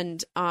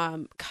 and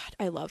God,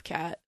 I love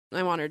Kat.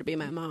 I want her to be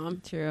my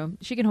mom. True.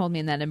 She can hold me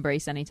in that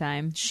embrace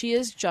anytime. She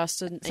is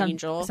just an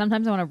angel.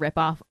 Sometimes I want to rip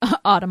off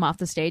Autumn off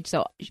the stage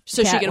so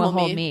she can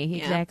hold me.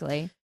 Yeah.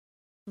 Exactly.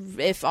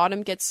 If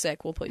Autumn gets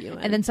sick, we'll put you in.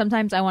 And then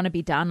sometimes I want to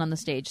be Don on the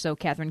stage so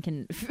Catherine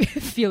can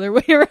feel her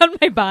way around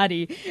my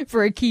body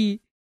for a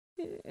key.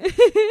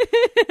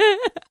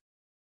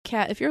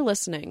 Kat, if you're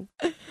listening,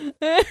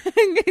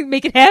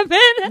 make it happen.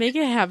 Make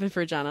it happen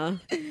for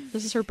Jenna.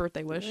 This is her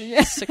birthday wish.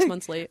 6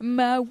 months late.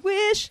 My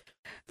wish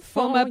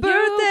for my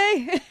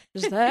birthday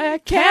is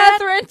that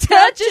Catherine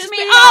touches me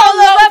all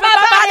over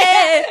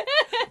my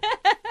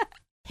body.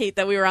 Hate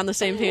that we were on the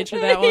same page for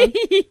that one.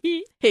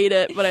 Hate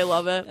it, but I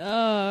love it.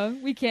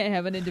 We can't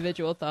have an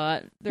individual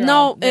thought.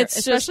 It's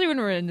especially when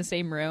we're in the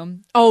same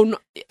room. Oh, no,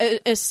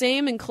 a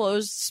same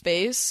enclosed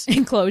space.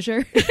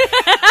 Enclosure.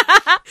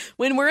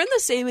 When we're in the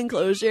same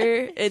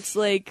enclosure, it's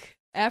like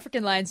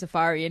African lion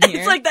safari in here.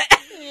 It's like the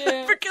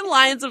African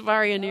lion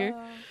safari in here.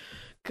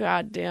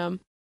 God damn.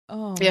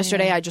 Oh,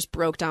 Yesterday, man. I just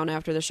broke down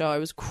after the show. I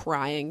was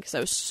crying because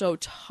I was so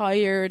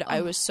tired.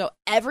 I was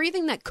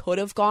everything that could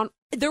have gone.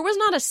 There was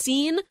not a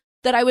scene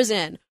that I was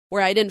in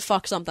where I didn't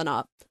fuck something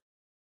up.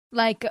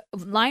 Like,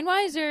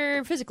 line-wise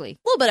or physically? A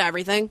little bit of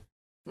everything.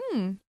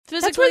 Physically,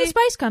 Physically, that's where the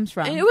spice comes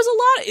from. it was a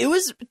lot. It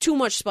was too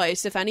much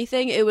spice. If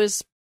anything, it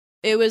was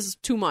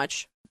too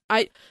much.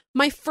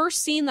 My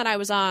first scene that I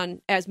was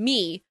on as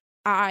me,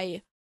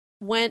 I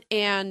went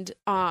and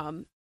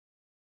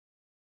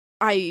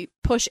I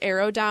push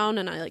Arrow down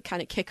and I like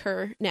kind of kick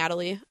her,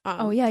 Natalie.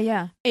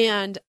 Yeah.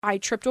 And I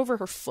tripped over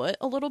her foot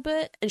a little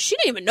bit, and she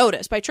didn't even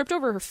notice, but I tripped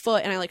over her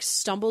foot and I like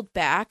stumbled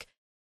back.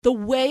 The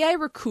way I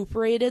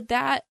recuperated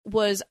that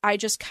was I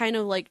just kind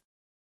of like,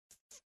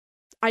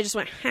 I just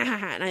went, ha ha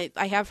ha, and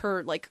I have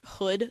her like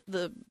hood,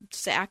 the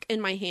sack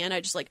in my hand.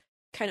 I just like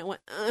kind of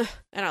went,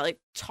 and I like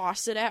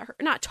tossed it at her.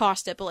 Not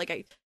tossed it, but like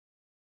I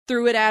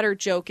threw it at her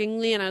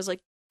jokingly, and I was like,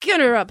 get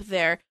her up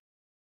there.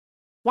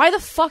 Why the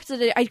fuck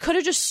did I could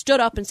have just stood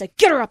up and said,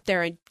 get her up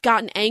there, and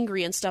gotten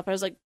angry and stuff. I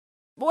was like,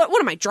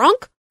 what am I,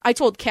 drunk? I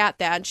told Kat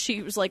that, and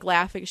she was like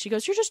laughing. She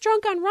goes, you're just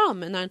drunk on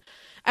rum. And then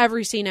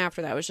every scene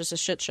after that was just a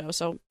shit show.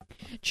 So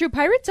True,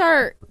 pirates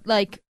are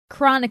like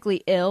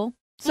chronically ill.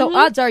 So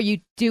odds are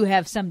you do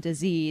have some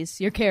disease.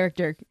 Your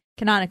character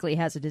canonically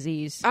has a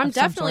disease. I'm of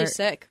some definitely sort.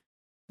 sick.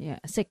 Yeah,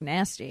 sick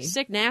nasty.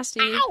 Sick nasty.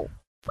 Ow!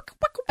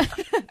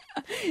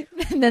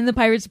 And then the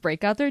pirates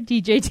break out their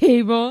DJ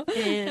table.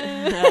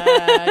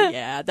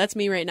 Yeah, that's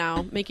me right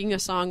now, making a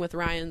song with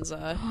Ryan's.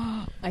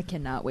 I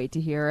cannot wait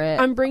to hear it.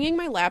 I'm bringing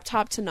my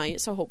laptop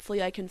tonight, so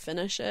hopefully I can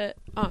finish it.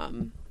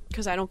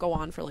 Because I don't go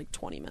on for like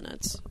 20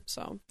 minutes.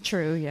 So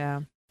True,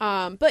 yeah.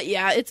 but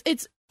yeah,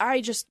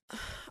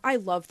 I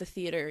love the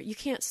theater. You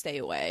can't stay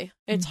away.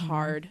 It's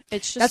hard.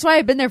 It's just That's why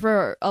I've been there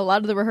for a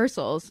lot of the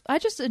rehearsals. I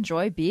just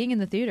enjoy being in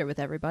the theater with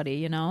everybody,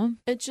 you know?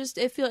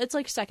 it's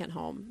like second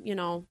home, you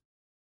know.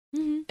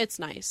 It's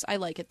nice. I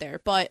like it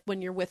there. But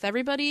when you're with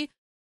everybody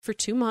for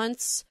 2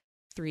 months,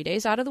 3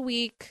 days out of the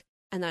week,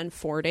 and then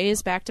 4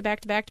 days back to back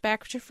to back to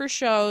back for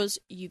shows,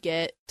 you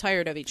get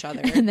tired of each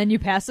other. And then you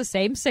pass the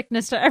same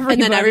sickness to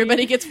everybody. And then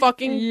everybody gets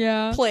fucking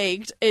yeah.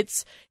 plagued.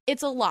 It's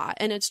a lot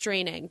and it's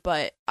draining,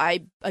 but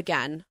I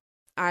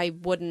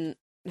wouldn't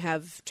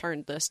have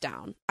turned this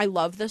down. I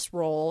love this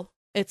role.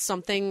 It's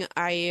something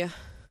I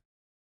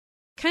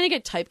kind of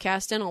get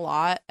typecast in a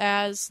lot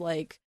as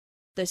like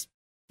this,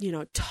 you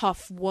know,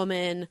 tough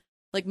woman,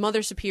 like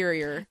Mother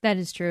Superior. That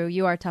is true.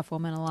 You are a tough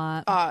woman a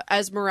lot.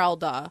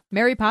 Esmeralda.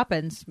 Mary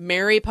Poppins,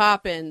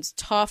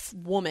 tough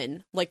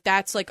woman. Like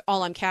that's like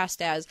all I'm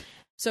cast as.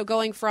 So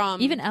going from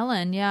even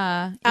Ellen,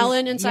 yeah.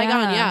 Ellen in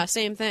Saigon, yeah,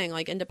 same thing,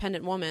 like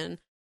independent woman.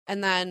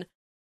 And then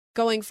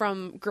going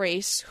from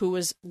Grace, who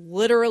was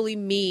literally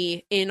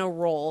me in a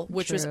role,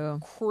 which was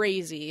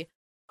crazy,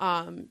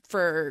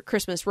 for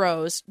Christmas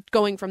Rose,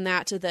 going from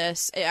that to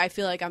this, I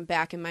feel like I'm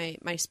back in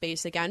my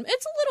space again.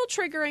 It's a little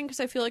triggering because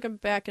I feel like I'm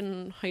back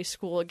in high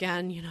school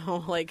again, you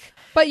know, like.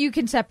 But you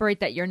can separate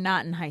that you're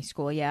not in high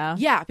school, yeah?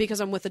 Yeah,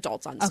 because I'm with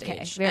adults on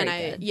stage. Okay,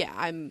 very good.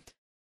 I'm.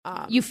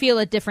 You feel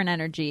a different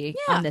energy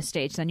on this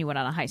stage than you would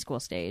on a high school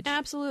stage.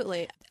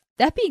 Absolutely.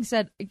 That being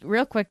said,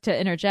 real quick to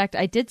interject,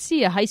 I did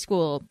see a high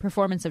school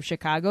performance of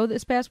Chicago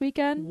this past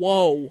weekend.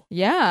 Whoa.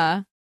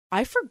 Yeah.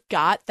 I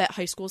forgot that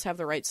high schools have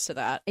the rights to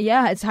that.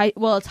 Yeah,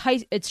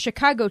 it's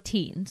Chicago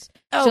teens.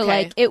 Okay. So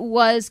like it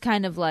was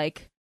kind of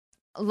like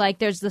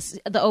there's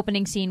the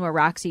opening scene where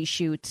Roxy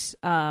shoots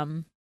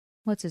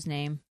what's his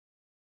name?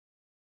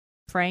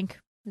 Frank?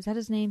 Is that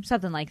his name?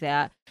 Something like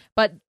that.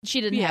 But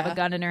she didn't have a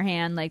gun in her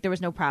hand. Like there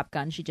was no prop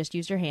gun. She just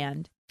used her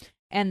hand.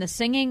 And the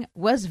singing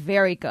was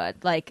very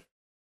good. Like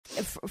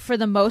for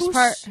the most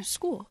part,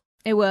 school.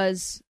 It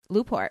was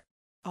Newport.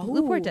 Oh,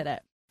 Newport did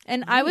it.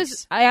 And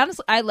nice.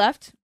 I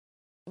left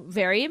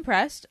very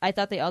impressed. I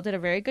thought they all did a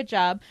very good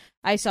job.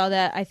 I saw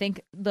that I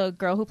think the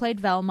girl who played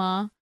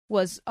Velma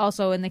was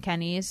also in the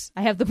Kennys.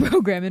 I have the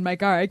program in my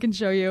car. I can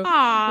show you.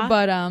 Aww.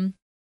 But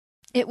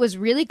it was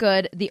really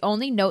good. The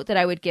only note that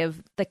I would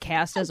give the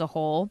cast as a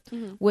whole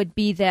would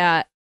be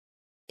that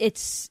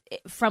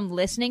from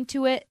listening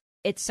to it,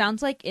 it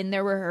sounds like in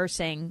their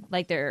rehearsing,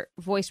 like their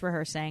voice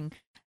rehearsing,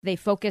 they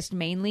focused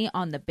mainly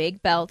on the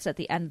big belts at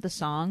the end of the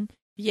song.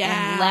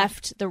 Yeah. And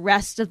left the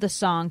rest of the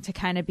song to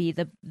kind of be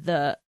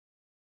the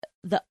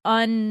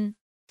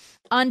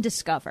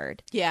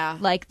undiscovered. Yeah.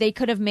 Like they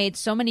could have made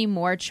so many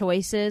more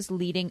choices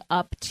leading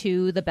up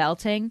to the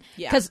belting.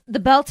 Yeah. Because the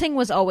belting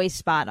was always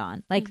spot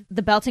on. Like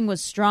the belting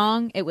was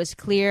strong. It was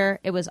clear.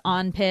 It was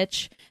on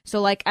pitch.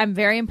 So like I'm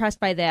very impressed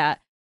by that.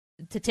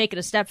 To take it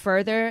a step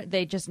further,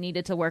 they just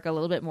needed to work a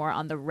little bit more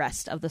on the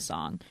rest of the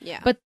song. Yeah.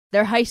 But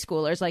they're high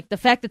schoolers. Like the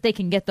fact that they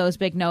can get those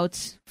big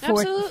notes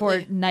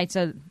four nights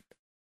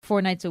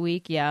a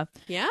week. Yeah.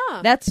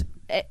 Yeah. That's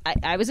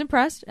I was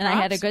impressed and I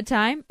had a good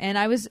time and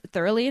I was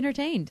thoroughly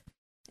entertained.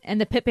 And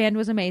the pit band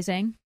was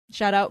amazing.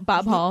 Shout out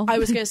Bob Hall. I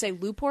was going to say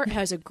Newport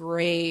has a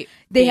great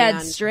They band.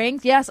 had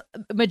strength. Yes.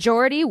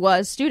 Majority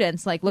was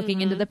students like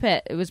looking into the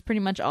pit. It was pretty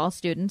much all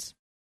students.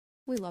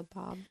 We love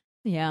Bob.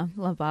 Yeah,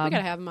 love Bob. We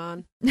gotta have him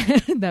on.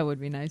 That would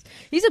be nice.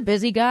 He's a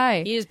busy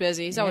guy. He is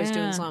busy. He's always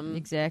doing something.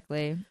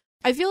 Exactly.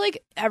 I feel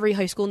like every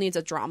high school needs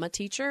a drama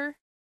teacher.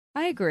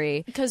 I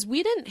agree. Because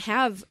we didn't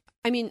have,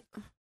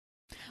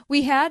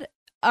 we had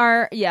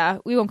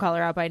we won't call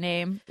her out by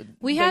name.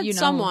 We had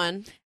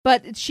someone.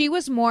 But she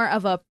was more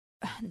of a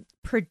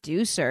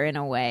producer in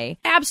a way.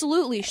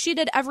 Absolutely. She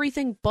did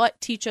everything but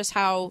teach us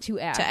how to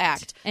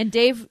act. And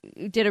Dave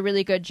did a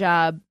really good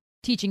job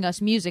teaching us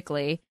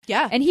musically.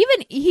 Yeah. And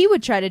he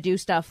would try to do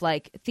stuff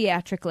like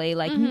theatrically,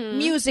 like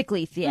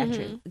musically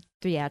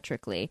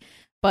theatrically.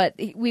 But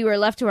we were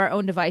left to our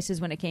own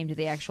devices when it came to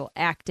the actual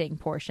acting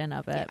portion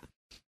of it. Yeah.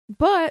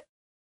 But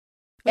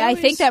I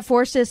think that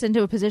forced us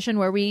into a position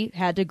where we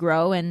had to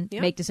grow and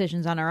make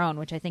decisions on our own,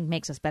 which I think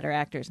makes us better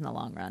actors in the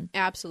long run.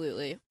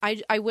 Absolutely.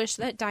 I wish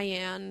that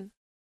Diane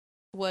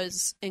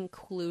was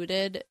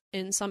included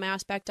in some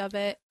aspect of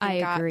it and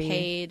got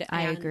paid.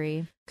 I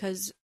agree.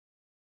 Because,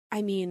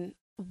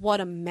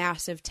 what a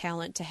massive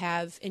talent to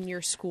have in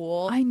your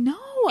school. I know.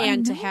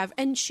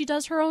 And she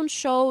does her own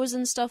shows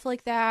and stuff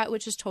like that,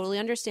 which is totally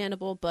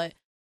understandable, but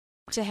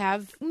to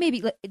have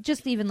maybe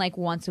just even like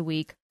once a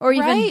week or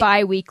even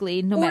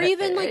bi-weekly, or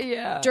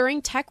even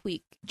during Tech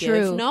Week, give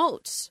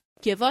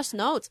us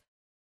notes.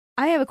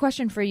 I have a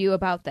question for you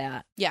about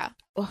that. Yeah.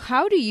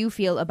 How do you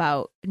feel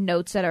about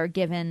notes that are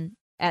given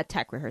at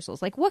tech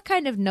rehearsals? Like, what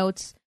kind of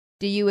notes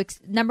do you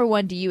number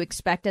one, do you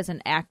expect as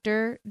an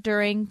actor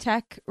during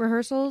tech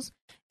rehearsals?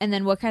 And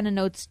then what kind of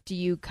notes do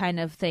you kind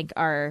of think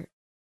are,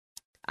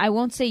 I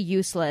won't say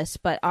useless,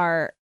 but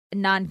are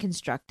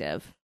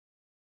non-constructive?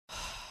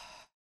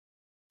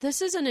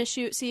 This is an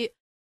issue. See,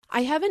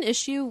 I have an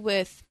issue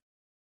with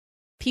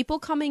people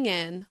coming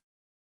in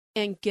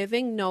and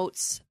giving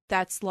notes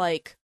that's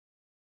like,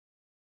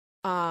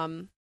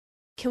 can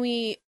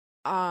we,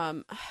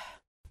 and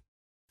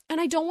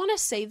I don't want to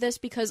say this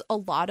because a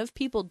lot of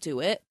people do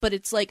it, but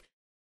it's like,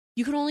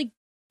 you can only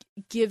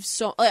give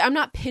I'm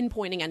not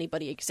pinpointing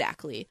anybody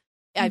exactly.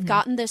 I've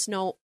gotten this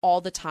note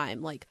all the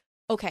time. Like,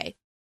 okay,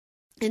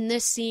 in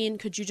this scene,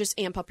 could you just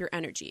amp up your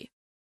energy?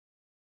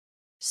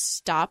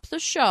 Stop the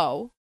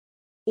show.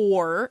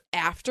 Or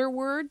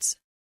afterwards,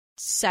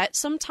 set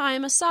some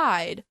time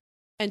aside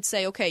and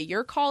say, okay,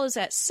 your call is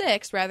at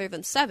 6 rather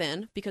than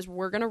 7 because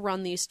we're going to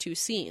run these 2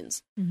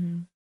 scenes.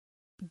 Mm-hmm.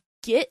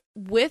 Get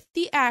with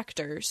the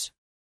actors,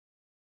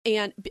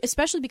 and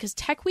especially because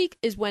Tech Week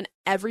is when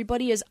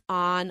everybody is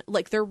on,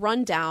 like, they're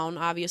run down,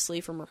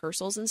 obviously, from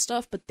rehearsals and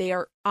stuff, but they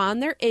are on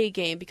their A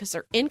game because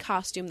they're in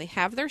costume, they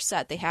have their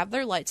set, they have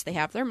their lights, they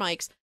have their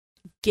mics.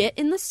 Get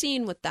in the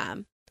scene with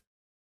them.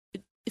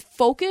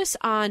 Focus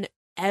on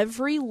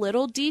every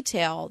little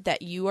detail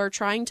that you are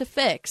trying to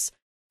fix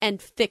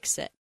and fix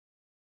it.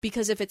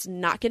 Because if it's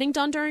not getting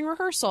done during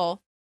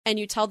rehearsal and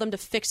you tell them to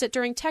fix it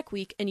during Tech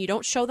Week and you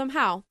don't show them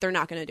how, they're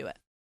not going to do it.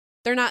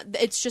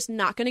 It's just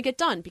not going to get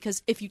done,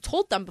 because if you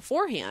told them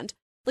beforehand,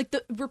 like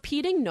the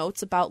repeating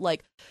notes about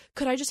like,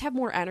 could I just have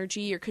more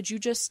energy or could you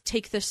just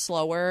take this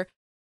slower?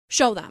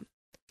 Show them.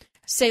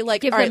 Say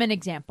like, give them an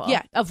example.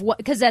 Yeah. Of what,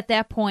 because at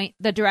that point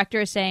the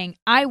director is saying,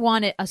 I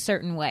want it a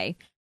certain way.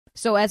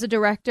 So as a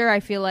director,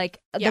 I feel like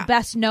the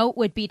best note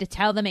would be to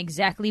tell them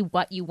exactly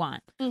what you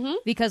want. Mm-hmm.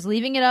 Because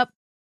leaving it up,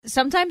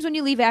 sometimes when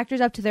you leave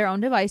actors up to their own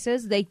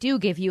devices, they do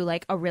give you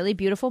like a really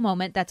beautiful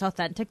moment that's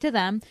authentic to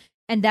them.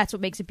 And that's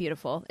what makes it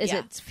beautiful, is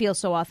it feels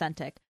so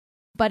authentic.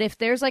 But if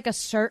there's like a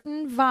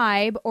certain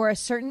vibe or a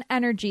certain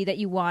energy that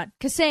you want,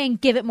 because saying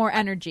give it more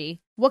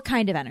energy, what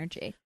kind of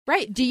energy?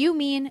 Right. Do you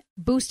mean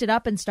boost it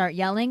up and start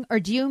yelling? Or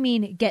do you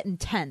mean get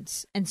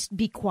intense and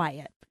be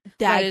quiet?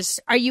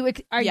 Are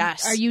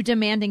you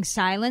demanding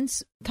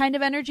silence kind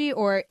of energy,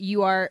 or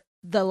you are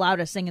the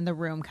loudest thing in the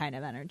room kind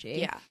of energy?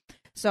 Yeah.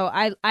 So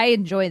I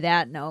enjoy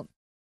that note.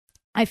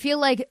 I feel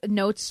like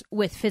notes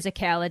with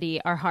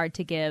physicality are hard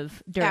to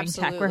give during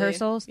tech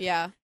rehearsals.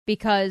 Yeah.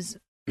 Because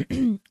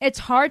it's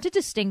hard to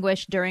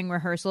distinguish during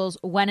rehearsals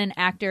when an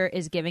actor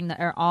is giving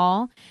their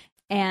all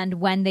and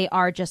when they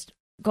are just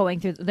going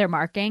through their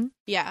marking.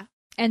 Yeah.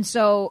 And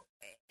so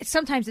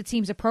sometimes it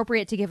seems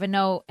appropriate to give a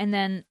note and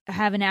then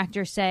have an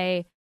actor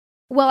say,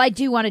 well, I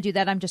do want to do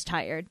that, I'm just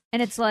tired.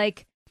 And it's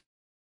like,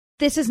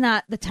 this is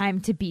not the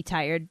time to be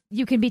tired.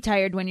 You can be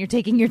tired when you're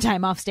taking your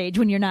time off stage,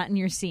 when you're not in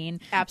your scene.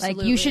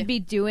 Absolutely. Like, you should be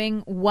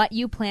doing what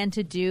you plan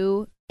to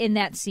do in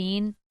that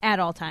scene at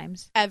all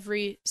times.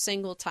 Every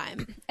single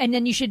time. And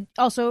then you should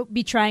also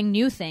be trying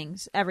new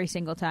things every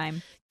single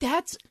time.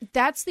 That's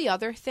the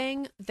other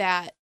thing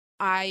that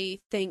I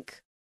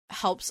think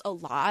helps a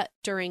lot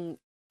during,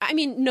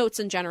 notes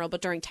in general,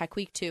 but during Tech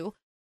Week too,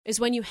 is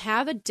when you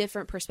have a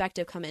different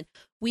perspective come in.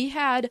 We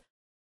had,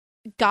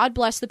 God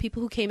bless the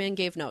people who came in and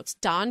gave notes.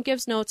 Don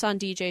gives notes on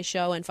DJ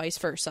show and vice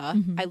versa.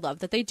 Mm-hmm. I love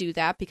that they do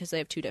that because they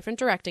have 2 different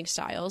directing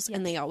styles,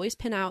 and they always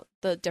pin out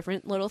the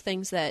different little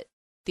things that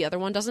the other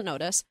one doesn't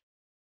notice.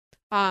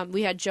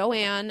 We had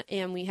Joanne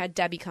and we had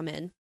Debbie come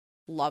in.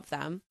 love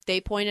them.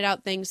 They pointed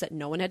out things that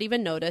no one had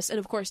even noticed. And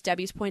of course,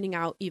 Debbie's pointing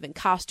out even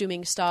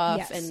costuming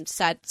stuff and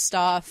set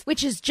stuff.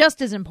 Which is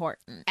just as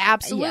important.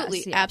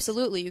 Absolutely. Yes.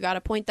 Absolutely. You got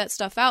to point that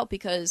stuff out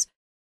because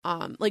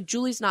like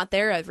Julie's not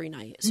there every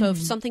night. So if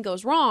something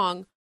goes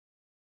wrong,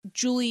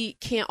 Julie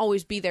can't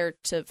always be there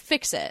to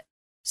fix it.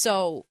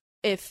 So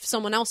if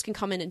someone else can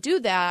come in and do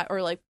that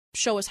or like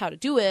show us how to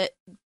do it,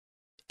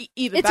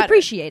 even it's better.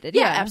 appreciated.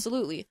 Yeah,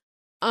 absolutely.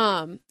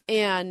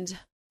 And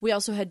we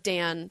also had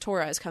Dan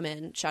Torres come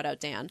in. Shout out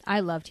Dan.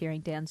 I loved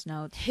hearing Dan's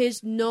notes.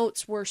 His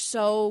notes were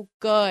so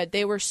good.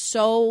 They were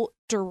so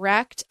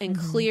direct and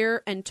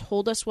clear and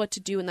told us what to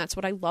do. And that's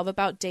what I love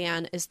about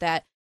Dan is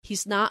that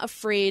he's not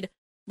afraid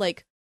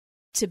like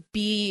to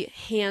be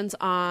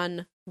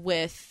hands-on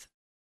with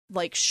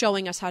like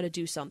showing us how to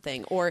do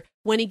something. Or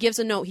when he gives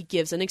a note, he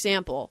gives an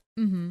example.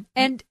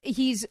 And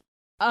he's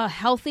a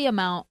healthy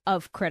amount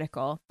of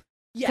critical.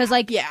 Because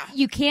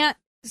you can't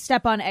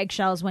step on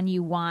eggshells when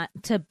you want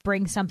to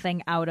bring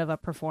something out of a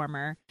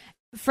performer.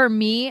 For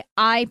me,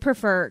 I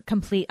prefer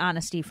complete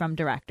honesty from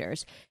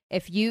directors.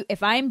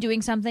 If I'm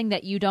doing something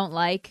that you don't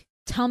like,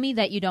 tell me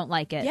that you don't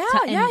like it.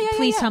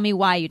 Please tell me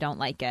why you don't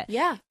like it.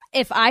 Yeah.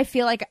 If I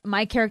feel like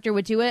my character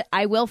would do it,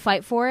 I will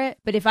fight for it.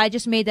 But if I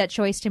just made that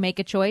choice to make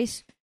a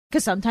choice,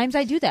 because sometimes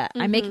I do that.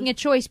 I'm making a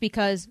choice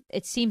because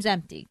it seems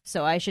empty.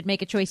 So I should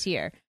make a choice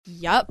here.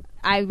 Yep.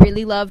 I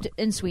really loved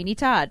in Sweeney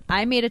Todd.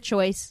 I made a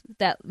choice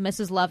that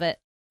Mrs. Lovett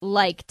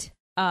liked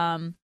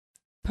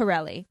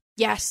Pirelli.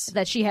 Yes.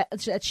 That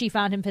she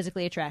found him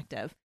physically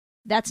attractive.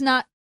 That's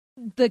not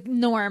the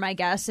norm, I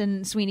guess,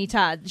 in Sweeney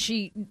Todd.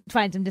 She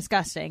finds him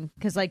disgusting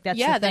because like that's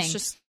the thing. That's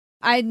just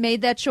I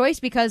made that choice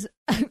because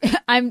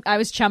I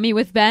was chummy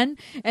with Ben,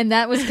 and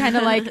that was kind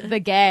of like the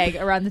gag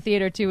around the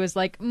theater too. Was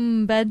like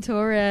Ben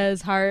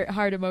Torres heart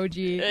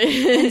emoji,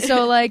 and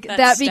so like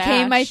that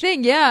became my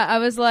thing. Yeah, I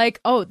was like,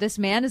 oh, this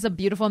man is a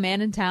beautiful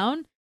man in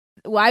town.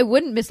 Why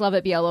wouldn't Miss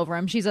Lovett be all over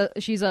him? She's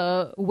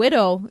a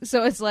widow,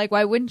 so it's like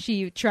why wouldn't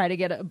she try to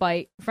get a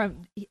bite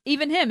from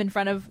even him in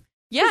front of?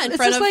 Yeah, in it's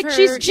front just of like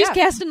her. She's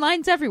casting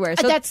lines everywhere.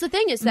 So that's the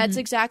thing is that's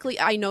exactly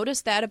I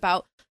noticed that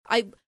about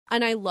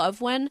I love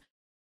when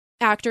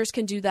actors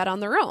can do that on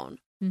their own.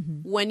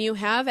 When you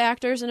have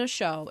actors in a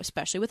show,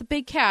 especially with a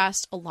big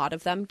cast, a lot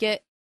of them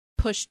get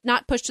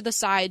not pushed to the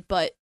side,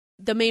 but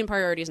the main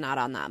priority is not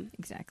on them.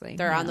 Exactly.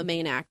 They're on the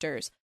main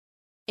actors.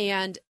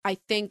 And I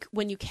think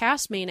when you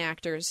cast main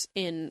actors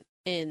in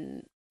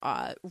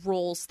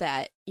roles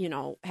that, you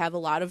know, have a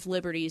lot of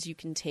liberties you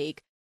can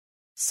take,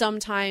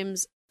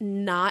 sometimes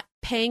not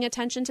paying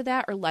attention to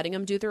that or letting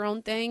them do their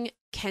own thing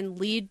can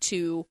lead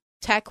to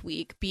Tech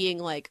Week being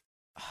like,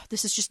 oh,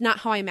 this is just not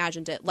how I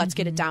imagined it. Let's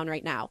get it down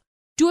right now.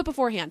 Do it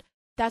beforehand.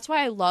 That's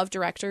why I love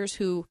directors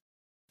who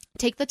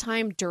take the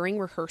time during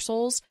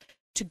rehearsals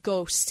to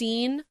go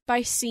scene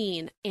by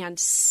scene and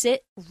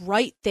sit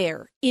right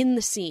there in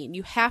the scene.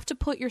 You have to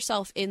put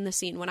yourself in the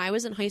scene. When I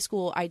was in high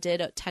school, I did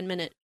a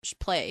 10-minute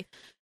play,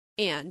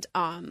 and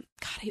God,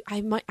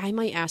 I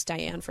might ask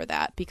Diane for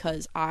that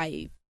because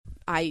I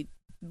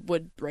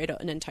would write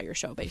an entire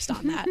show based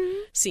on that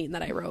scene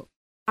that I wrote.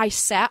 I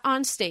sat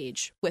on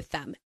stage with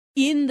them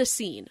in the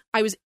scene.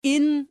 I was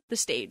in the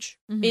stage,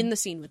 in the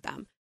scene with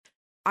them.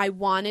 I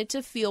wanted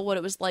to feel what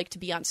it was like to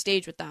be on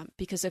stage with them,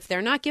 because if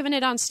they're not giving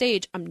it on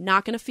stage, I'm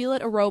not going to feel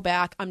it a row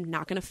back. I'm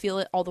not going to feel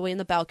it all the way in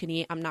the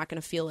balcony. I'm not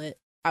going to feel it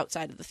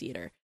outside of the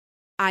theater.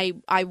 I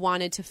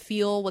wanted to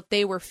feel what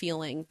they were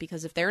feeling,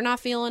 because if they're not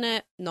feeling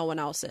it, no one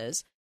else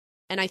is.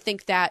 And I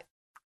think that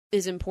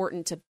is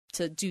important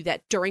to do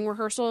that during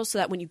rehearsals, so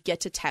that when you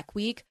get to Tech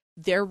Week,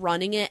 they're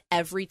running it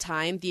every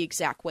time the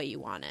exact way you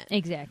want it.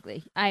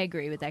 Exactly. I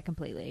agree with that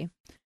completely.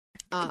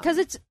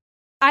 Because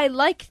I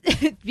like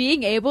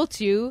being able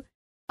to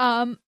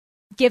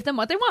give them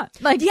what they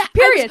want. Like,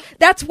 period.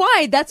 That's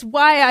why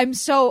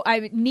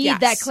I need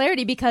that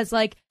clarity, because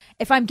like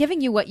if I'm giving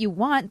you what you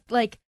want,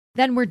 like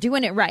then we're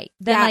doing it right.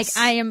 Then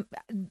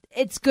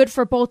it's good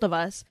for both of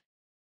us.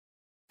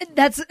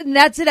 That's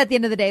it at the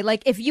end of the day.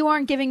 Like, if you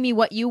aren't giving me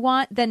what you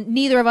want, then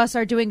neither of us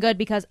are doing good,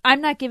 because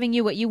I'm not giving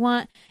you what you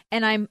want,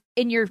 and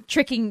you're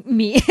tricking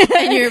me.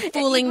 And you're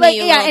fooling me.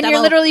 Yeah, and you're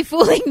literally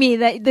fooling me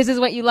that this is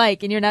what you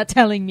like, and you're not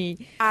telling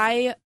me.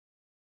 I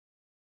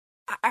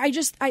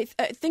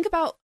think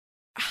about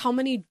how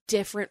many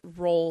different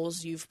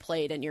roles you've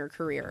played in your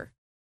career.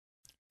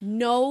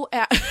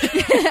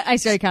 I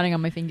started counting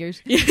on my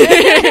fingers.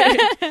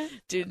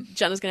 Dude,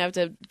 Jenna's gonna have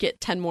to get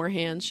 10 more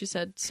hands. She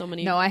said so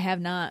many. No, I have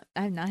not.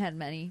 I have not had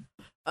many.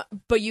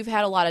 But you've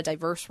had a lot of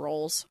diverse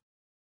roles.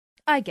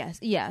 I guess.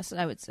 Yes,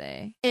 I would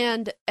say.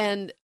 And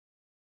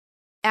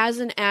as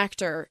an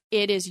actor,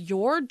 it is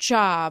your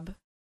job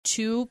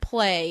to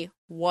play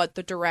what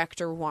the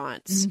director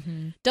wants.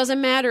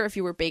 Doesn't matter if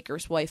you were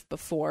Baker's wife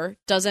before.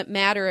 Doesn't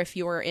matter if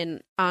you were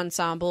in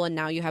ensemble and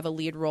now you have a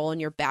lead role and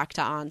you're back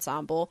to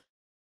ensemble.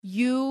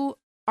 You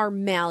are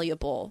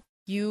malleable.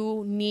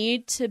 You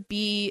need to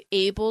be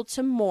able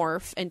to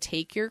morph and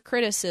take your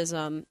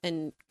criticism,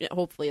 and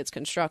hopefully it's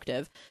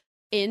constructive,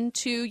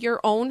 into your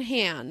own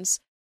hands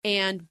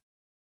and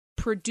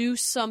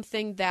produce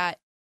something that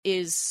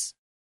is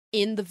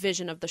in the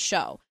vision of the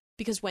show.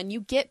 Because when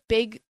you get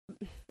big,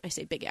 I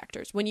say big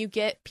actors, when you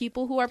get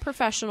people who are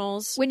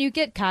professionals. When you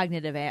get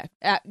cognitive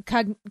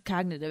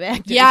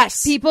actors.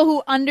 Yes. People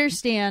who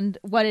understand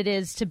what it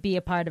is to be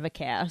a part of a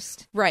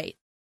cast. Right.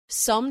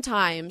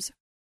 Sometimes,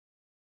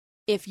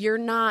 if you're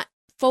not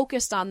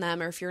focused on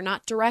them or if you're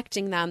not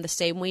directing them the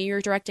same way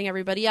you're directing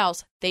everybody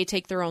else, they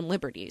take their own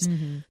liberties.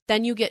 Mm-hmm.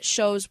 Then you get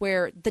shows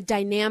where the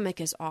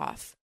dynamic is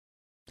off.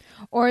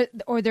 Or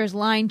there's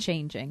line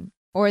changing.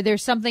 Or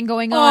there's something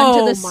going on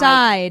to the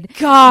side.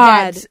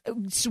 God.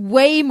 That's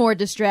way more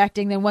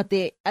distracting than what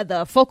the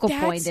focal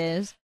point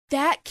is.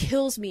 That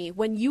kills me.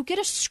 When you get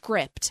a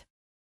script,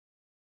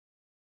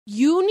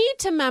 you need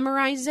to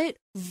memorize it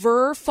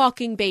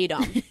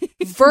verbatim.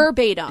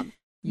 Verbatim.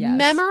 Yes.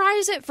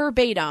 Memorize it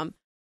verbatim.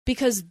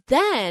 Because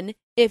then,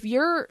 if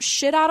you're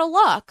shit out of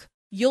luck,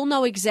 you'll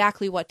know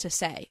exactly what to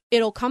say.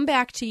 It'll come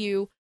back to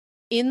you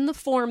in the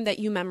form that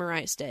you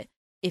memorized it.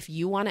 If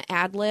you want to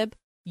ad-lib,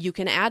 you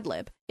can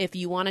ad-lib. If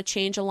you want to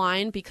change a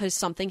line because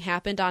something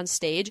happened on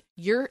stage,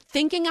 you're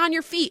thinking on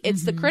your feet.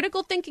 It's the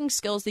critical thinking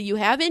skills that you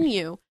have in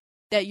you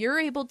that you're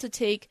able to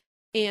take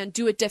and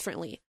do it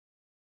differently.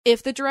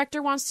 If the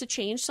director wants to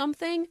change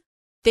something,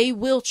 they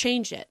will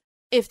change it.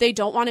 If they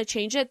don't want to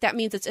change it, that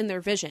means it's in their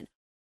vision.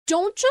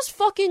 Don't just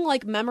fucking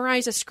like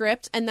memorize a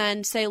script and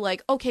then say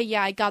like, okay,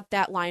 yeah, I got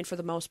that line for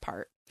the most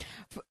part.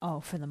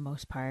 For the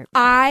most part.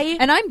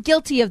 I'm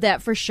guilty of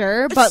that for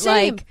sure, but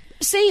same.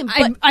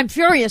 But I'm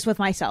furious with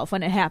myself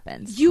when it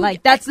happens.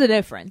 That's the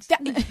difference.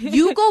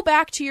 You go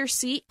back to your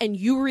seat and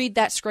you read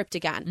that script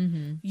again.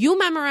 Mm-hmm. You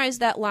memorize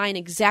that line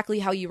exactly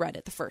how you read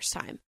it the first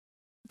time.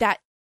 That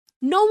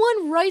no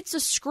one writes a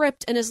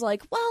script and is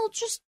like, well,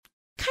 just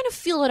kind of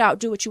feel it out,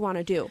 do what you want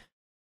to do.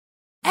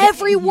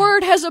 Every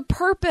word has a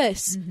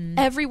purpose. Mm-hmm.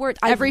 Every word,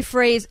 every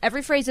phrase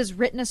is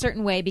written a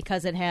certain way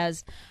because it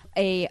has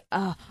it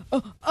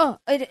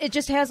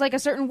just has like a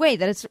certain way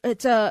that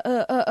it's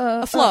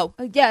a flow.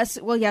 Yes,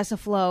 a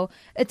flow.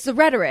 It's the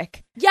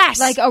rhetoric.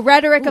 Yes, like a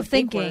rhetoric of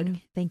big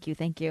thinking. Thank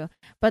you.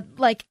 But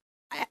like,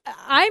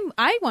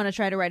 I want to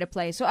try to write a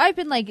play, so I've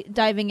been like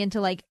diving into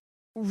like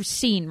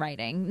scene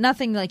writing,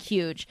 nothing like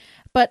huge,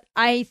 but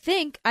I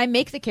think I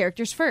make the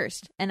characters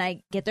first and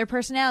I get their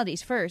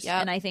personalities first. Yep.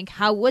 And I think,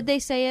 how would they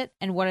say it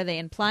and what are they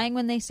implying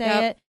when they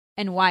say it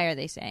and why are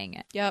they saying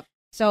it? Yep.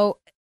 So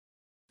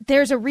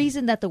there's a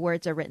reason that the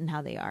words are written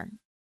how they are.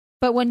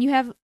 But when you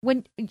have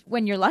when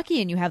you're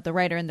lucky and you have the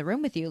writer in the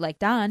room with you, like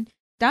Don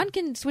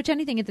can switch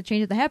anything at the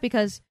change of the hat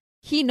because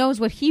he knows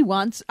what he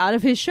wants out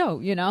of his show,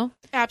 you know?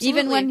 Absolutely.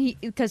 Even when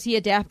because he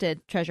adapted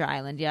Treasure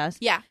Island, yes.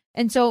 Yeah.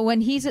 And so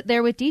when he's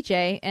there with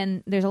DJ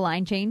and there's a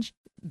line change,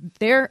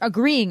 they're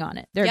agreeing on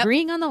it. They're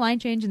agreeing on the line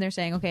change and they're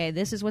saying, okay,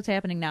 this is what's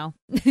happening now.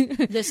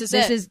 This is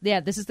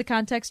this is the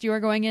context you are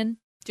going in.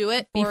 Do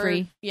it. Be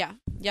free. Yeah.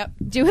 Yep.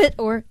 Do it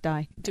or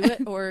die. Do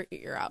it or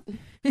you're out.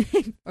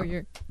 Or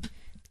you're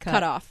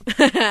cut off.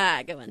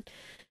 Good one.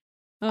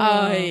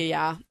 Oh,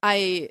 yeah.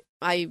 I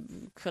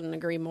couldn't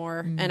agree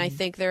more. Mm. And I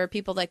think there are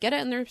people that get it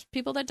and there's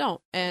people that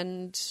don't.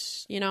 And,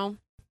 you know,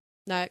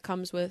 that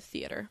comes with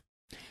theater.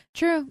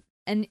 True.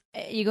 And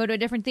you go to a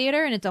different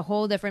theater and it's a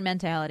whole different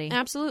mentality.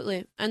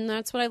 Absolutely. And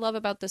that's what I love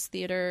about this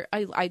theater.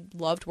 I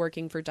loved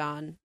working for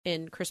Don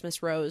in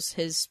Christmas Rose,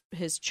 his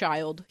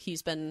child.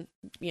 He's been,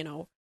 you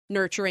know,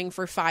 nurturing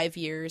for 5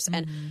 years.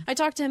 And I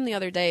talked to him the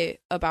other day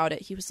about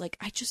it. He was like,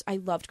 I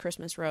loved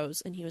Christmas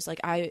Rose. And he was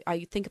like,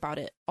 I think about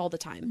it all the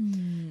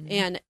time.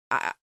 And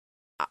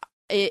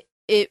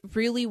it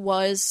really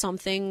was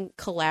something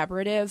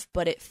collaborative,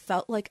 but it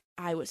felt like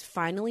I was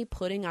finally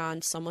putting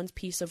on someone's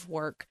piece of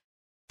work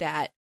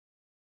that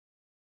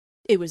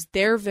it was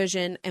their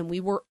vision and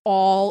we were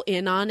all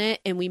in on it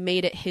and we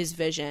made it his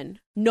vision.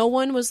 No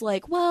one was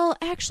like, well,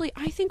 actually,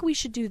 I think we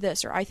should do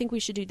this or I think we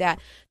should do that.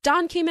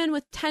 Don came in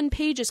with 10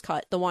 pages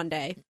cut the one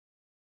day.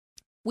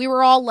 We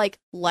were all like,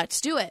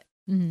 let's do it.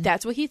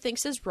 That's what he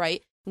thinks is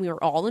right. And we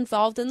were all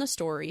involved in the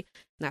story.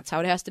 And that's how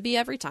it has to be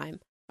every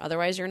time.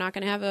 Otherwise, you're not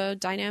going to have a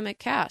dynamic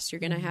cast.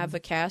 You're going to have a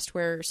cast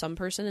where some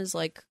person is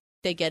like,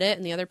 they get it.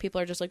 And the other people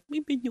are just like,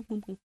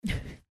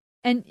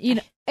 and you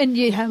know, and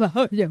you have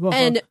a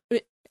and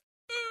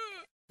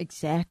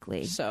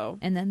exactly. So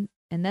and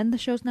then the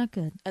show's not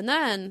good. And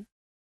then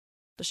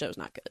the show's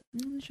not good.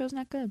 The show's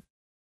not good.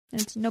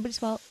 And it's nobody's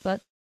fault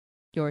but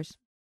yours.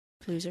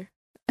 Loser.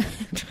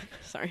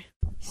 Sorry.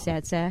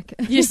 Sad sack.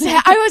 I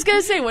was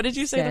gonna say, what did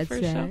you say Sad the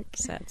first sack. show?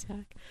 Sad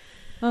sack.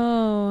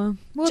 Oh,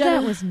 well,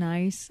 Jenna, that was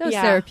nice. That was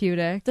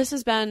therapeutic. This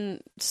has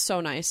been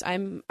so nice. I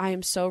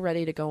am so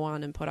ready to go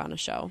on and put on a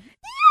show.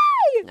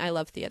 Yay! I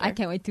love theater. I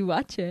can't wait to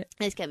watch it.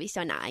 It's gonna be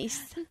so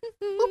nice.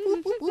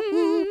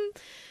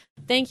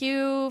 Thank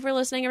you for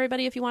listening,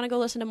 everybody. If you want to go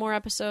listen to more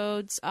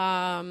episodes,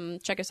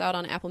 check us out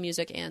on Apple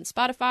Music and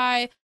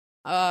Spotify.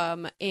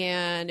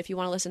 And if you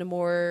want to listen to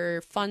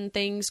more fun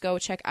things, go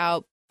check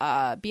out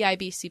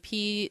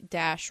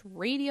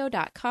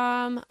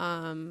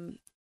bibcp-radio.com.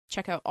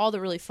 Check out all the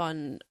really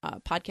fun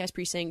Podcast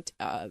Precinct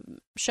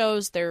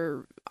shows.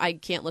 I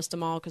can't list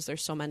them all because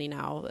there's so many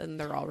now, and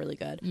they're all really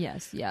good.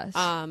 Yes.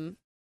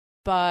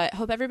 But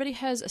hope everybody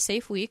has a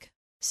safe week.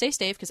 Stay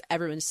safe because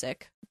everyone's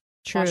sick.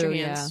 True, Wash your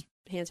hands.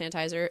 Hand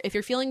sanitizer. If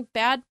you're feeling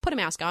bad, put a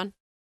mask on.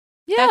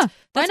 Yeah,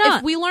 why not?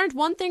 If we learned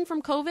one thing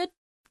from COVID,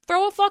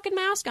 throw a fucking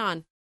mask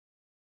on.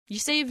 You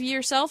save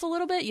yourself a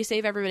little bit. You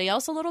save everybody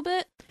else a little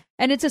bit.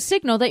 And it's a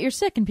signal that you're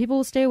sick and people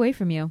will stay away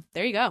from you.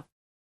 There you go.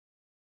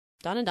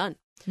 Done and done.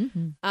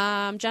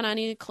 Mm-hmm. Jenna,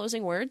 any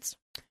closing words?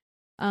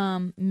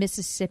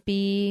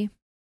 Mississippi,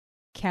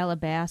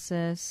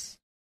 Calabasas,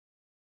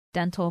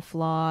 dental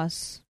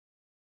floss,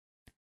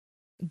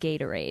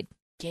 Gatorade.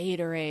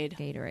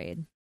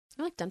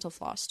 I like dental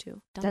floss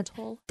too.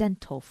 Dental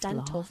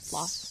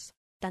floss.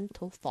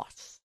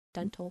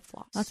 Dental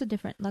floss.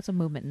 Lots of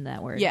movement in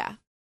that word. Yeah.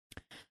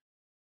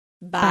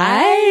 Bye.